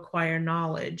to acquire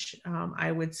knowledge,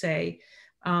 I would say.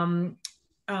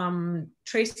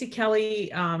 Tracy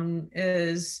Kelly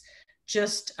is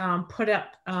just put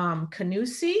up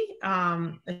Canusi.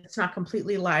 It's not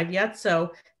completely live yet.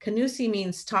 So Canusi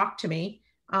means talk to me.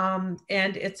 And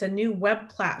it's a new web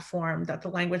platform that the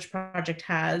Language Project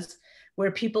has,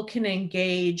 where people can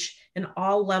engage in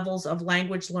all levels of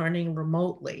language learning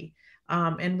remotely.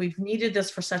 And we've needed this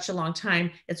for such a long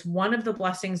time. It's one of the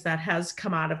blessings that has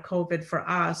come out of COVID for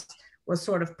us, was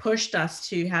sort of pushed us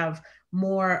to have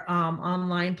more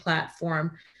online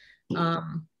platform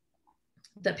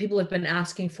that people have been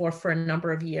asking for a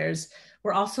number of years.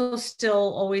 We're also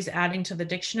still always adding to the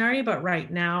dictionary, but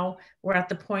right now we're at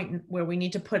the point where we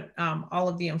need to put all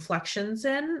of the inflections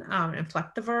in,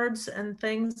 inflect the verbs and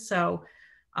things. So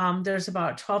there's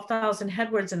about 12,000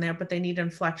 headwords in there, but they need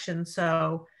inflection.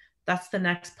 So that's the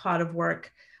next pot of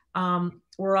work.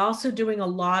 We're also doing a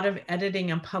lot of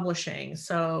editing and publishing.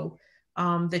 So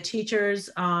the teachers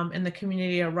in the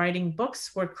community are writing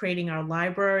books. We're creating our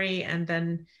library, and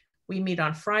then we meet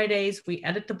on Fridays, we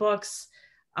edit the books,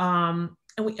 and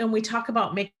we talk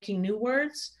about making new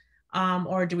words,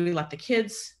 or do we let the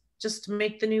kids just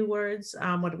make the new words?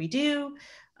 What do we do?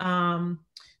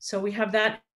 So we have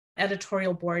that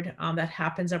editorial board that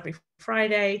happens every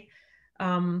Friday.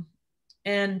 And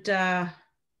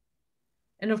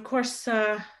of course,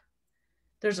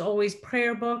 there's always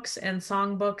prayer books and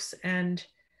song books, and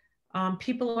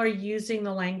people are using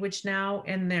the language now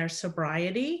in their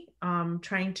sobriety,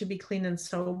 trying to be clean and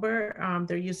sober.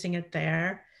 They're using it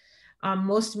there.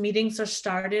 Most meetings are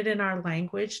started in our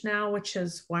language now, which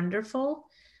is wonderful.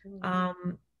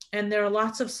 And there are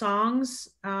lots of songs.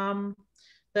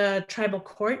 The tribal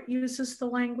court uses the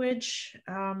language.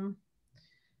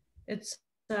 It's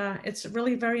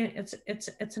really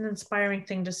it's an inspiring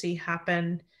thing to see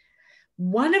happen.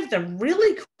 One of the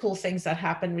really cool things that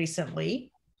happened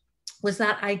recently was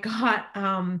that I got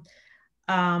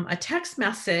a text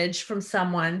message from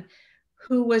someone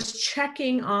who was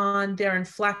checking on their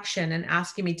inflection and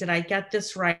asking me, did I get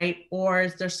this right? Or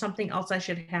is there something else I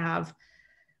should have?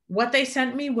 What they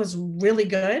sent me was really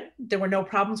good. There were no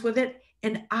problems with it.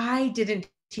 And I didn't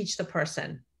teach the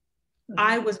person.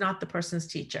 I was not the person's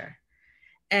teacher.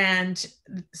 And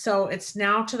so it's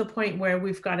now to the point where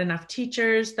we've got enough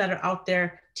teachers that are out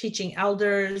there teaching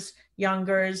elders,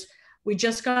 youngers. We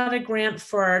just got a grant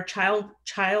for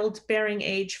childbearing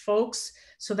age folks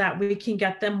so that we can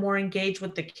get them more engaged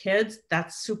with the kids.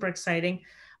 That's super exciting.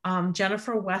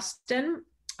 Jennifer Weston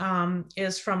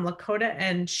is from Lakota,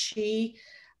 and she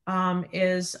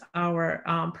is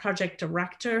our project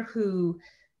director who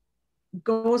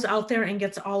goes out there and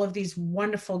gets all of these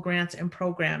wonderful grants and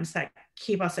programs that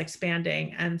keep us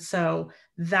expanding. And so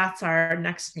that's our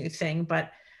next new thing.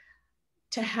 But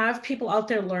to have people out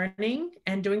there learning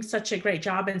and doing such a great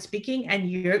job in speaking,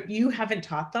 and you haven't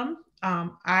taught them,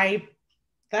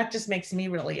 that just makes me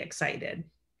really excited.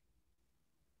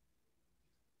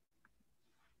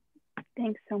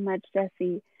 Thanks so much,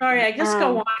 Jessie. Sorry, I just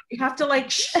go on. You have to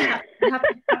like shut.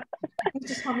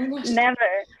 Just tell me next. Never.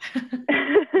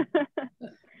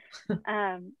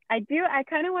 I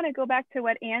kind of want to go back to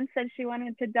what Anne said she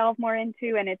wanted to delve more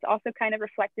into, and it's also kind of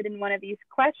reflected in one of these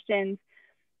questions.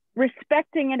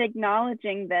 Respecting and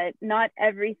acknowledging that not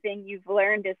everything you've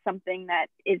learned is something that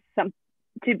is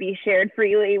to be shared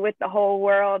freely with the whole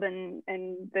world and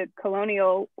the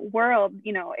colonial world.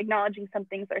 You know, acknowledging some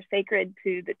things are sacred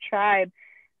to the tribe.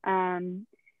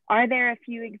 Are there a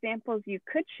few examples you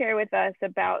could share with us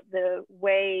about the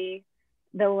way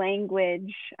the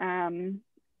language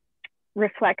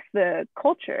reflects the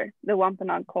culture, the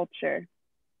Wampanoag culture?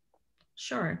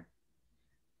 Sure.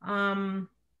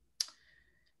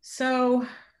 So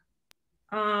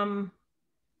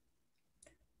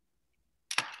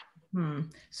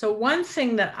one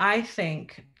thing that I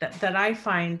think that I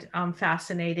find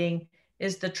fascinating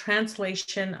is the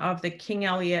translation of the King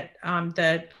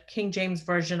James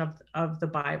version of the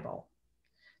Bible.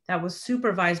 That was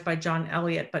supervised by John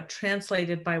Eliot, but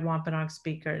translated by Wampanoag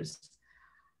speakers.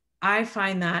 I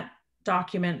find that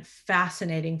document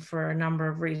fascinating for a number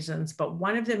of reasons, but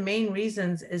one of the main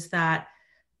reasons is that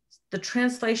the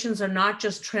translations are not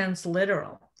just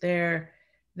transliteral.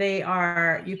 They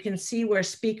are, you can see where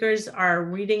speakers are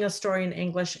reading a story in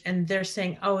English and they're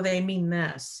saying, oh, they mean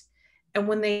this. And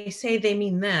when they say they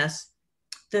mean this,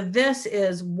 this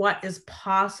is what is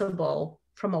possible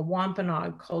from a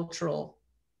Wampanoag cultural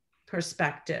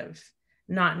perspective,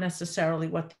 not necessarily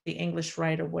what the English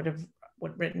writer would have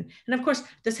written. And of course,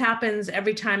 this happens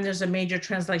every time there's a major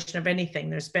translation of anything.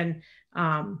 There's been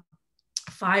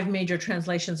 5 major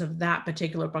translations of that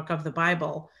particular book of the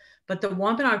Bible. But the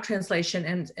Wampanoag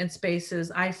translation and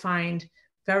spaces I find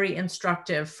very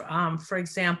instructive. For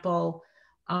example,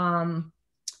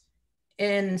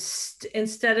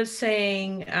 instead of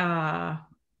saying, God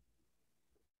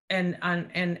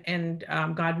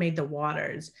made the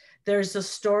waters, there's a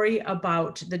story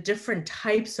about the different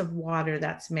types of water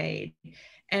that's made.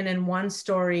 And in one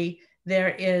story, there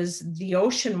is the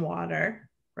ocean water,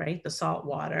 right? The salt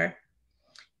water.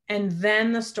 And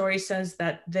then the story says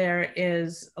that there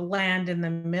is a land in the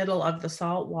middle of the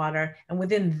salt water. And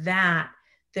within that,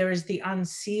 there is the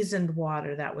unseasoned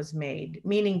water that was made,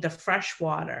 meaning the fresh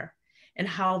water, and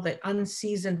how the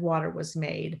unseasoned water was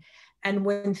made. And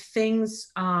when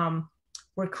things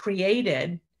were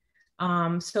created,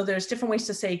 so there's different ways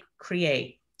to say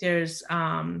create. There's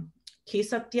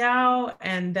Kisatiao,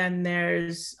 and then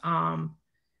there's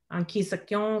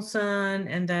Kisakyonsan,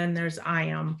 and then there's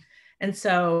Ayam. And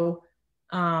so,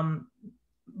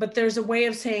 but there's a way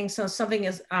of saying, so something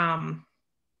is God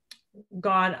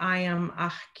Ayam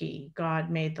Ahki,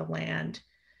 God made the land.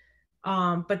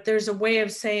 But there's a way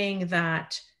of saying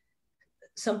that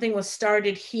something was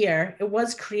started here. It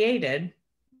was created.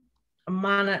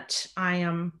 Manat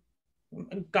Ayam,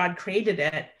 God created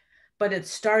it, but it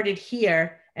started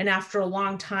here. And after a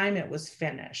long time, it was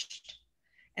finished.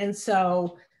 And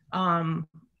so,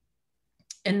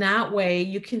 in that way,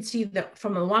 you can see that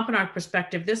from a Wampanoag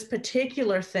perspective, this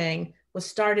particular thing was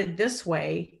started this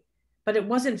way, but it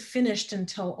wasn't finished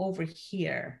until over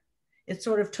here. It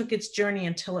sort of took its journey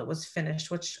until it was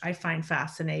finished, which I find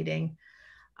fascinating.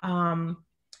 And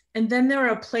then there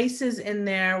are places in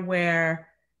there where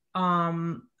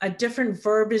a different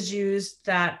verb is used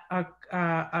that a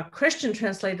Christian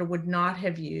translator would not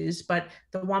have used, but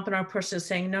the Wampanoag person is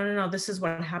saying, no, no, no, this is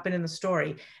what happened in the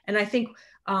story. And I think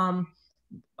one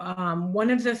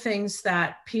of the things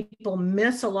that people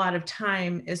miss a lot of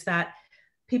time is that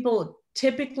people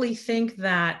typically think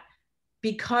that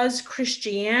because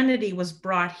Christianity was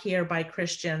brought here by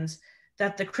Christians,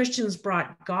 that the Christians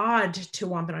brought God to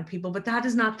Wampanoag people, but that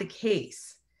is not the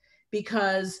case,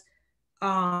 because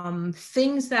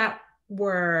things that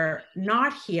were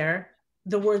not here,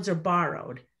 the words are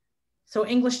borrowed. So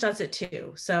English does it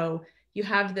too. So you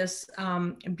have this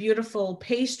beautiful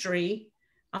pastry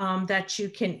that you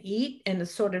can eat, and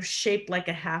it's sort of shaped like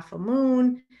a half a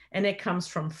moon, and it comes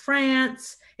from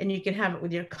France, and you can have it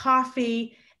with your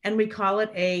coffee, and we call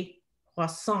it a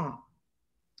croissant.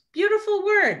 Beautiful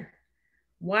word.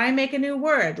 Why make a new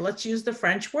word? Let's use the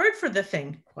French word for the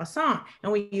thing, croissant,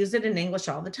 and we use it in English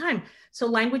all the time. So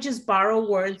languages borrow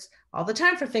words all the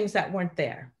time for things that weren't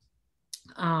there.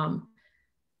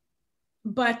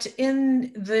 But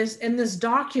in this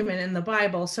document in the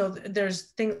Bible, so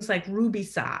there's things like ruby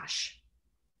sash.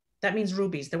 That means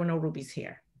rubies. There were no rubies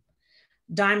here.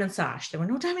 Diamond sash. There were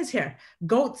no diamonds here.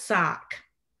 Goat sock.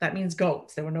 That means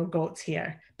goats. There were no goats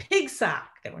here. Pig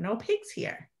sock. There were no pigs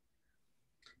here.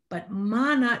 But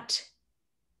manat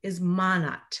is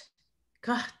manat.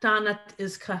 Kahtanat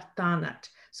is kahtanat.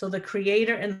 So the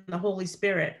Creator and the Holy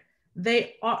Spirit,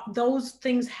 those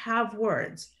things have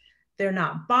words. They're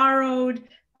not borrowed.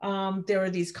 There are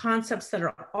these concepts that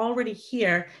are already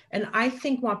here. And I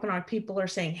think Wampanoag people are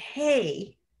saying,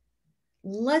 hey,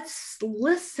 let's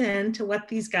listen to what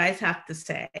these guys have to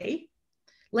say.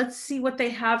 Let's see what they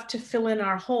have to fill in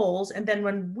our holes. And then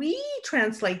when we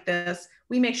translate this,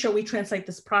 we make sure we translate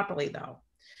this properly though.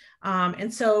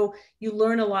 And so you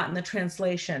learn a lot in the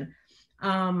translation.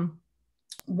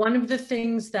 One of the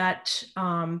things that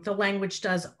the language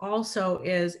does also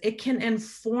is it can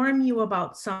inform you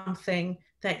about something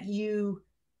that you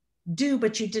do,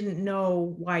 but you didn't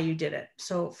know why you did it.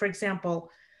 So for example,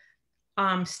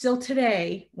 still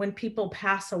today, when people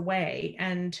pass away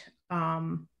and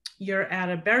you're at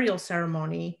a burial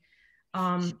ceremony,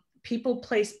 people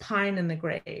place pine in the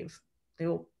grave. They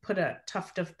will put a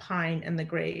tuft of pine in the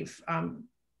grave.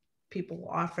 People will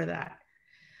offer that.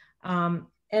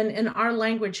 And in our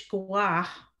language, gua,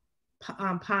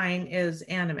 pine is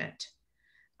animate.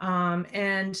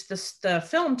 And the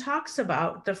film talks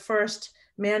about the first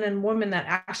men and women that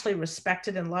actually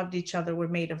respected and loved each other were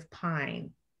made of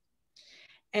pine.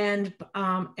 And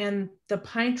the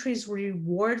pine tree's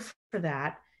reward for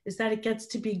that is that it gets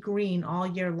to be green all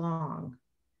year long.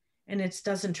 And it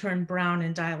doesn't turn brown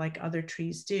and die like other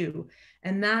trees do.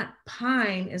 And that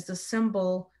pine is the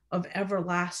symbol of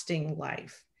everlasting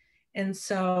life. And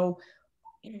so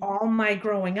all my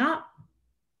growing up,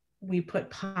 we put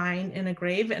pine in a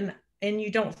grave, and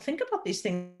you don't think about these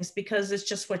things because it's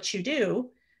just what you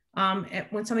do.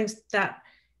 When something that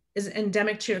is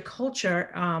endemic to your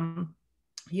culture,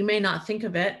 you may not think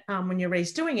of it when you're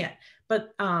raised doing it.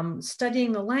 But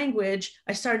studying the language,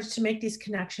 I started to make these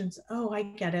connections. Oh, I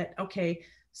get it. Okay,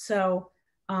 so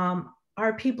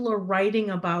our people are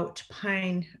writing about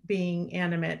pine being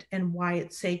animate and why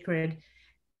it's sacred.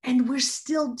 And we're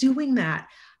still doing that.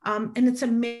 And it's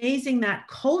amazing that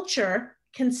culture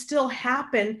can still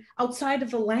happen outside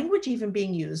of the language even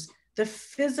being used. The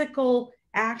physical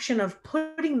action of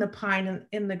putting the pine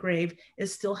in the grave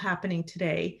is still happening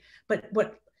today. But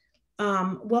what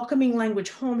Welcoming Language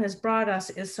Home has brought us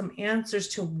is some answers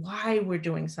to why we're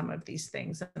doing some of these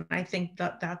things. And I think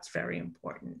that that's very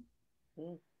important.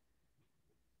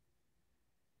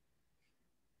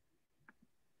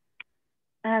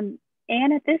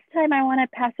 Anne, at this time, I want to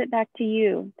pass it back to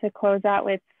you to close out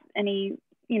with any,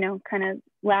 kind of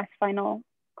last final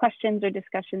questions or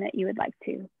discussion that you would like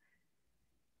to.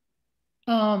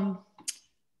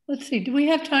 Let's see, do we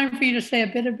have time for you to say a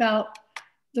bit about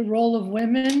the role of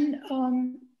women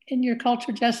in your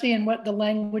culture, Jesse, and what the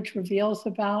language reveals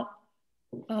about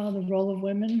the role of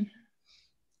women?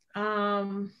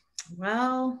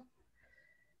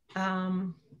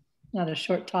 Not a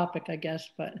short topic, I guess,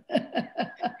 but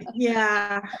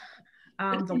yeah.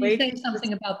 The ladies say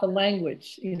something about the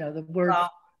language, the word. Well,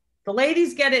 the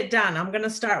ladies get it done. I'm going to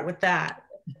start with that.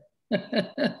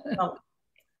 Well,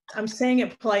 I'm saying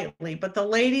it politely, but the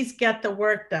ladies get the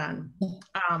work done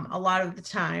a lot of the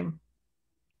time.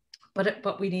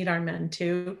 But we need our men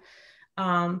too.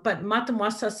 But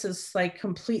matamuasas is like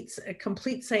complete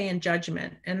say and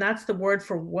judgment, and that's the word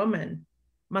for woman.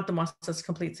 Matamuasas,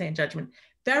 complete say and judgment.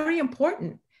 Very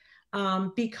important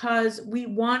because we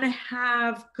want to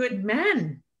have good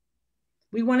men.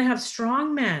 We want to have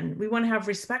strong men. We want to have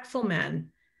respectful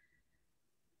men.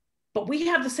 But we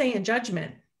have the say in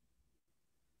judgment.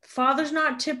 Father's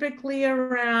not typically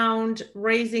around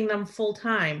raising them full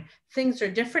time. Things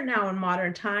are different now in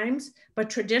modern times, but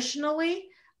traditionally,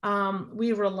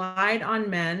 we relied on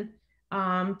men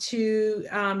to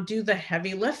do the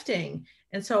heavy lifting.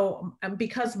 And so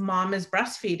because mom is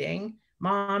breastfeeding,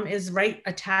 mom is right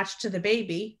attached to the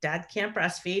baby. Dad can't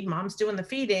breastfeed. Mom's doing the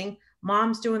feeding.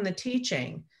 Mom's doing the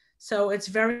teaching. So it's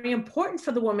very important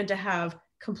for the woman to have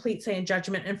complete say and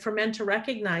judgment, and for men to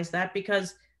recognize that,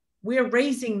 because we're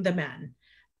raising the men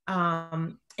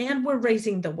and we're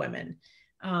raising the women.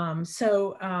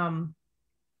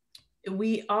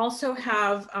 We also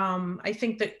have, I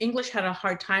think the English had a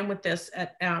hard time with this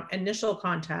at initial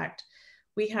contact.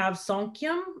 We have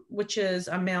Songkyum, which is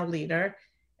a male leader,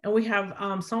 and we have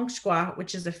Songshwa,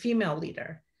 which is a female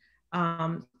leader.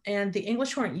 And the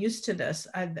English weren't used to this.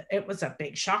 It was a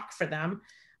big shock for them.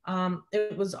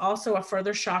 It was also a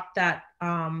further shock that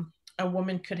a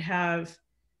woman could have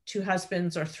 2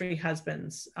 husbands or 3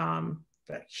 husbands, a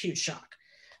huge shock.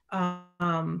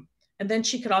 And then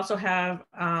she could also have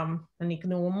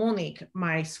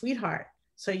my sweetheart.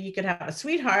 So you could have a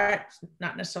sweetheart,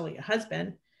 not necessarily a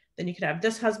husband. Then you could have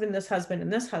this husband,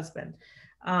 and this husband.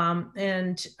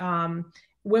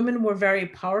 Women were very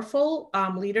powerful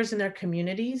leaders in their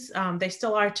communities. They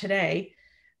still are today.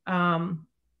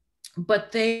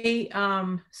 But they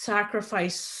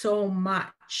sacrificed so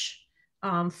much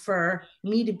for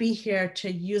me to be here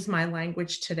to use my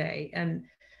language today. And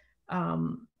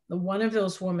one of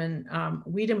those women,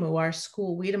 Wôpanâak, our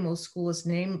school, Wôpanâak School, is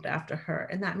named after her,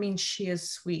 and that means she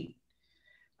is sweet.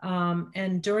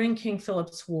 And during King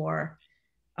Philip's War,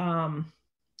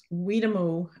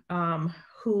 Wôpanâak,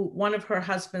 who one of her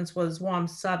husbands was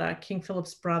Wamsutta, King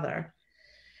Philip's brother,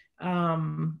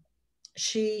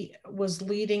 she was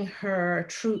leading her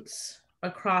troops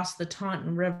across the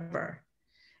Taunton River,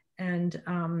 and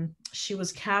she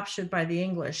was captured by the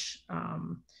English.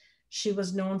 She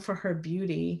was known for her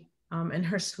beauty and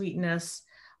her sweetness.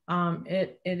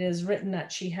 It is written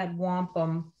that she had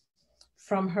wampum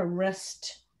from her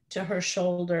wrist to her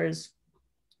shoulders,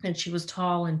 and she was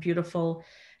tall and beautiful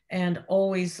and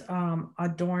always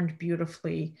adorned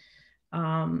beautifully,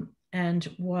 and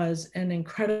was an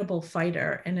incredible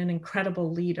fighter and an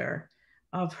incredible leader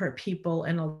of her people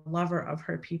and a lover of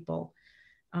her people.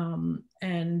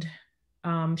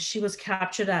 She was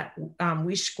captured at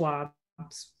Wishkwa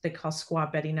they call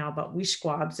squab Betty now, but we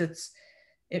squabs.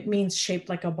 It means shaped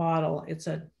like a bottle. It's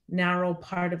a narrow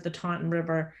part of the Taunton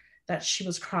River that she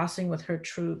was crossing with her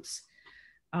troops.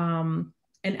 And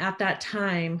at that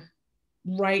time,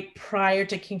 right prior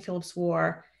to King Philip's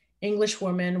War, English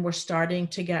women were starting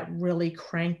to get really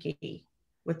cranky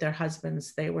with their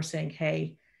husbands. They were saying,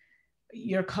 hey,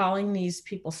 you're calling these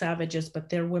people savages, but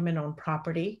their women own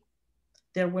property.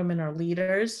 Their women are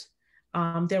leaders.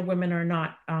 Their women are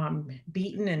not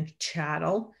beaten and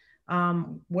chattel.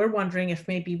 We're wondering if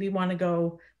maybe we want to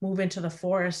go move into the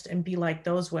forest and be like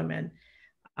those women.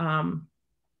 And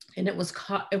it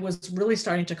was really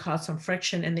starting to cause some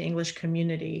friction in the English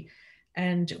community.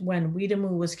 And when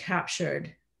Wôpanâak was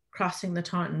captured crossing the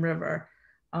Taunton River,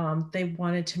 they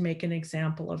wanted to make an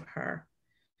example of her.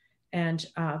 And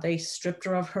they stripped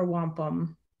her of her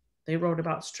wampum. They wrote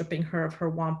about stripping her of her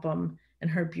wampum and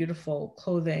her beautiful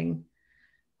clothing.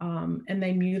 And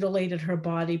they mutilated her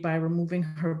body by removing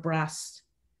her breast.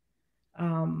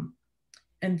 And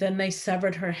then they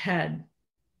severed her head.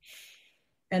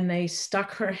 And they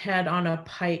stuck her head on a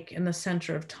pike in the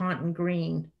center of Taunton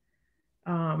Green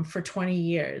for 20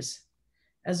 years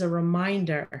as a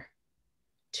reminder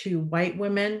to white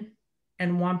women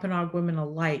and Wampanoag women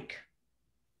alike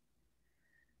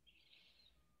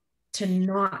to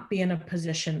not be in a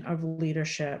position of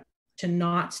leadership, to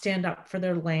not stand up for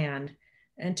their land,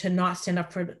 and to not stand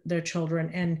up for their children.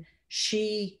 And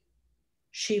she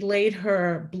laid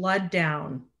her blood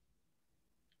down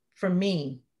for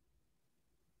me.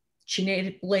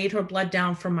 She laid her blood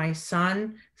down for my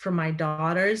son, for my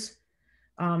daughters.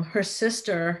 Her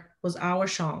sister was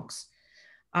Awashanks.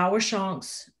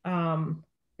 Awashanks,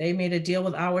 they made a deal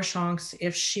with Awashanks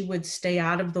if she would stay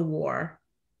out of the war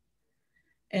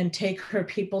and take her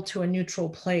people to a neutral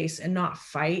place and not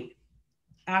fight.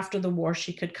 After the war,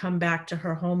 she could come back to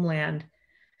her homeland.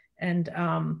 And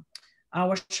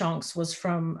Awashanks was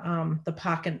from the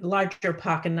larger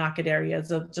Wôpanâak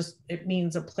areas of it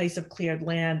means a place of cleared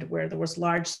land where there was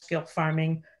large scale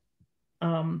farming.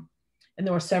 And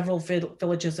there were several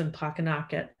villages in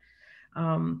Wôpanâak.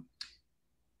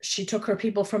 She took her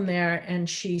people from there and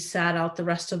she sat out the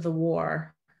rest of the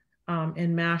war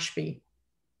in Mashpee.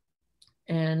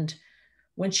 And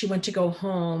when she went to go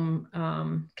home,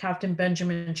 Captain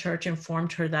Benjamin Church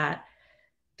informed her that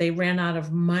they ran out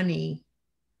of money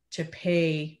to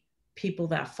pay people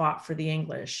that fought for the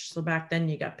English. So back then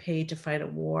you got paid to fight a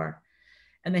war,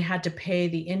 and they had to pay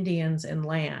the Indians in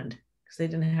land because they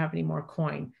didn't have any more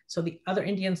coin. So the other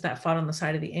Indians that fought on the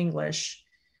side of the English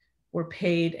were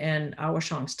paid in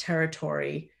Awashank's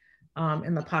territory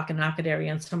in the Wôpanâak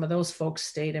area, and some of those folks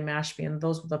stayed in Mashpee, and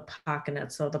those were the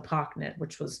Paquanets, so the Paquanet,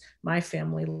 which was my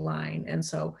family line. And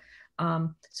so,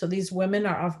 so these women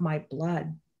are of my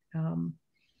blood,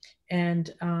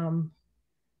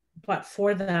 but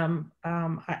for them,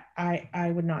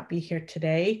 I would not be here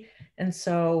today. And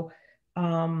so,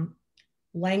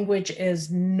 language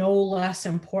is no less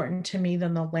important to me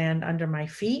than the land under my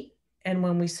feet. And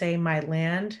when we say my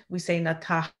land, we say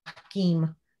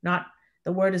Natakim, not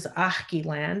the word is Ahki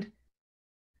land,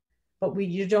 but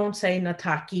you don't say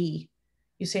Nataki,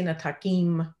 you say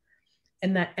Natakim.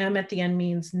 And that M at the end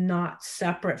means not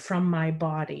separate from my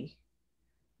body.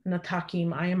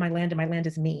 Natakim, I am my land and my land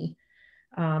is me.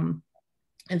 And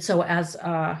so as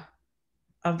a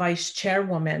vice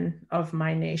chairwoman of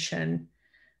my nation,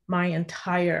 my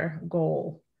entire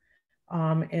goal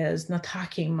is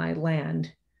Nataking my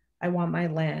land. I want my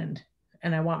land,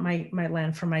 and I want my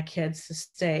land for my kids to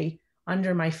stay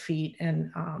under my feet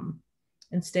and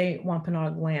stay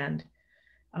Wampanoag land.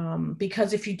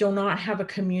 Because if you do not have a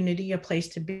community, a place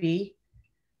to be,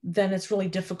 then it's really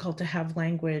difficult to have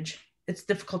language. It's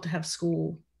difficult to have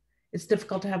school. It's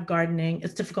difficult to have gardening.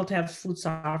 It's difficult to have food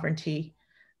sovereignty.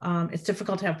 It's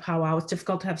difficult to have powwow. It's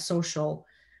difficult to have social.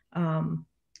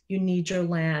 You need your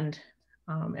land.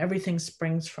 Everything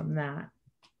springs from that.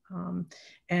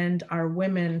 And our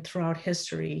women throughout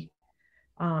history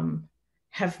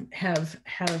have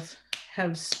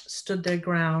stood their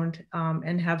ground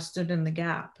and have stood in the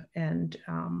gap, and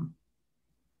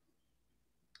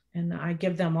I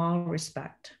give them all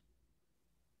respect.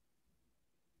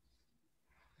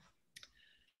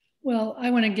 Well, I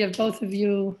want to give both of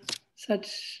you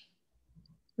such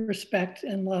respect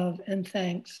and love and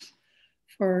thanks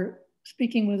for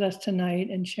speaking with us tonight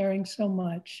and sharing so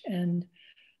much. And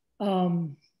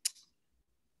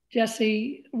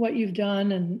Jesse, what you've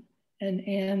done, and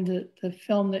Anne, the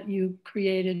film that you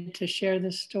created to share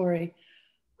this story,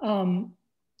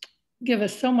 give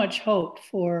us so much hope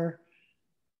for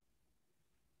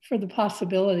the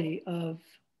possibility of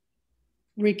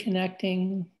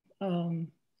reconnecting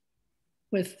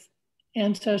with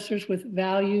ancestors, with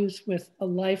values, with a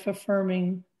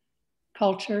life-affirming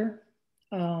culture.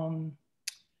 And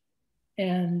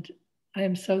I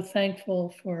am so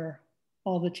thankful for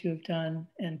all that you have done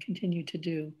and continue to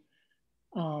do.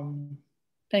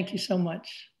 Thank you so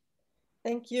much.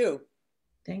 Thank you.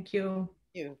 Thank you.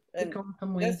 You. And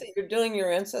Jesse, you're doing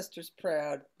your ancestors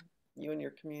proud, you and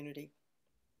your community.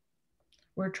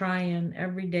 We're trying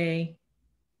every day.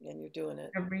 And you're doing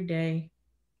it. Every day.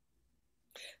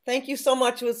 Thank you so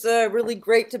much. It was really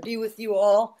great to be with you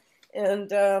all.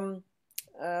 And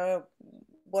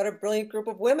what a brilliant group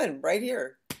of women right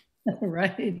here.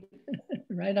 Right.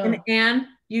 Right on. And Anne,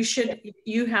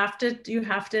 you have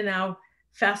to now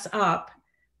fess up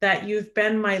that you've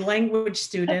been my language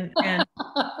student and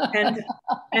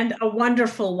a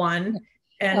wonderful one.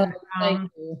 And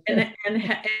and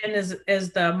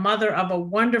as the mother of a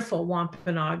wonderful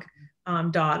Wampanoag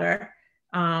daughter.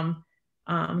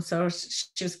 So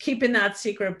she was keeping that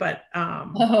secret, but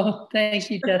oh, thank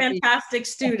you, Jesse. Fantastic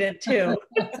student too.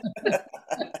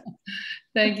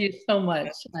 Thank you so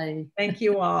much. Thank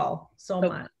you all so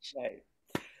much.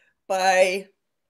 Bye.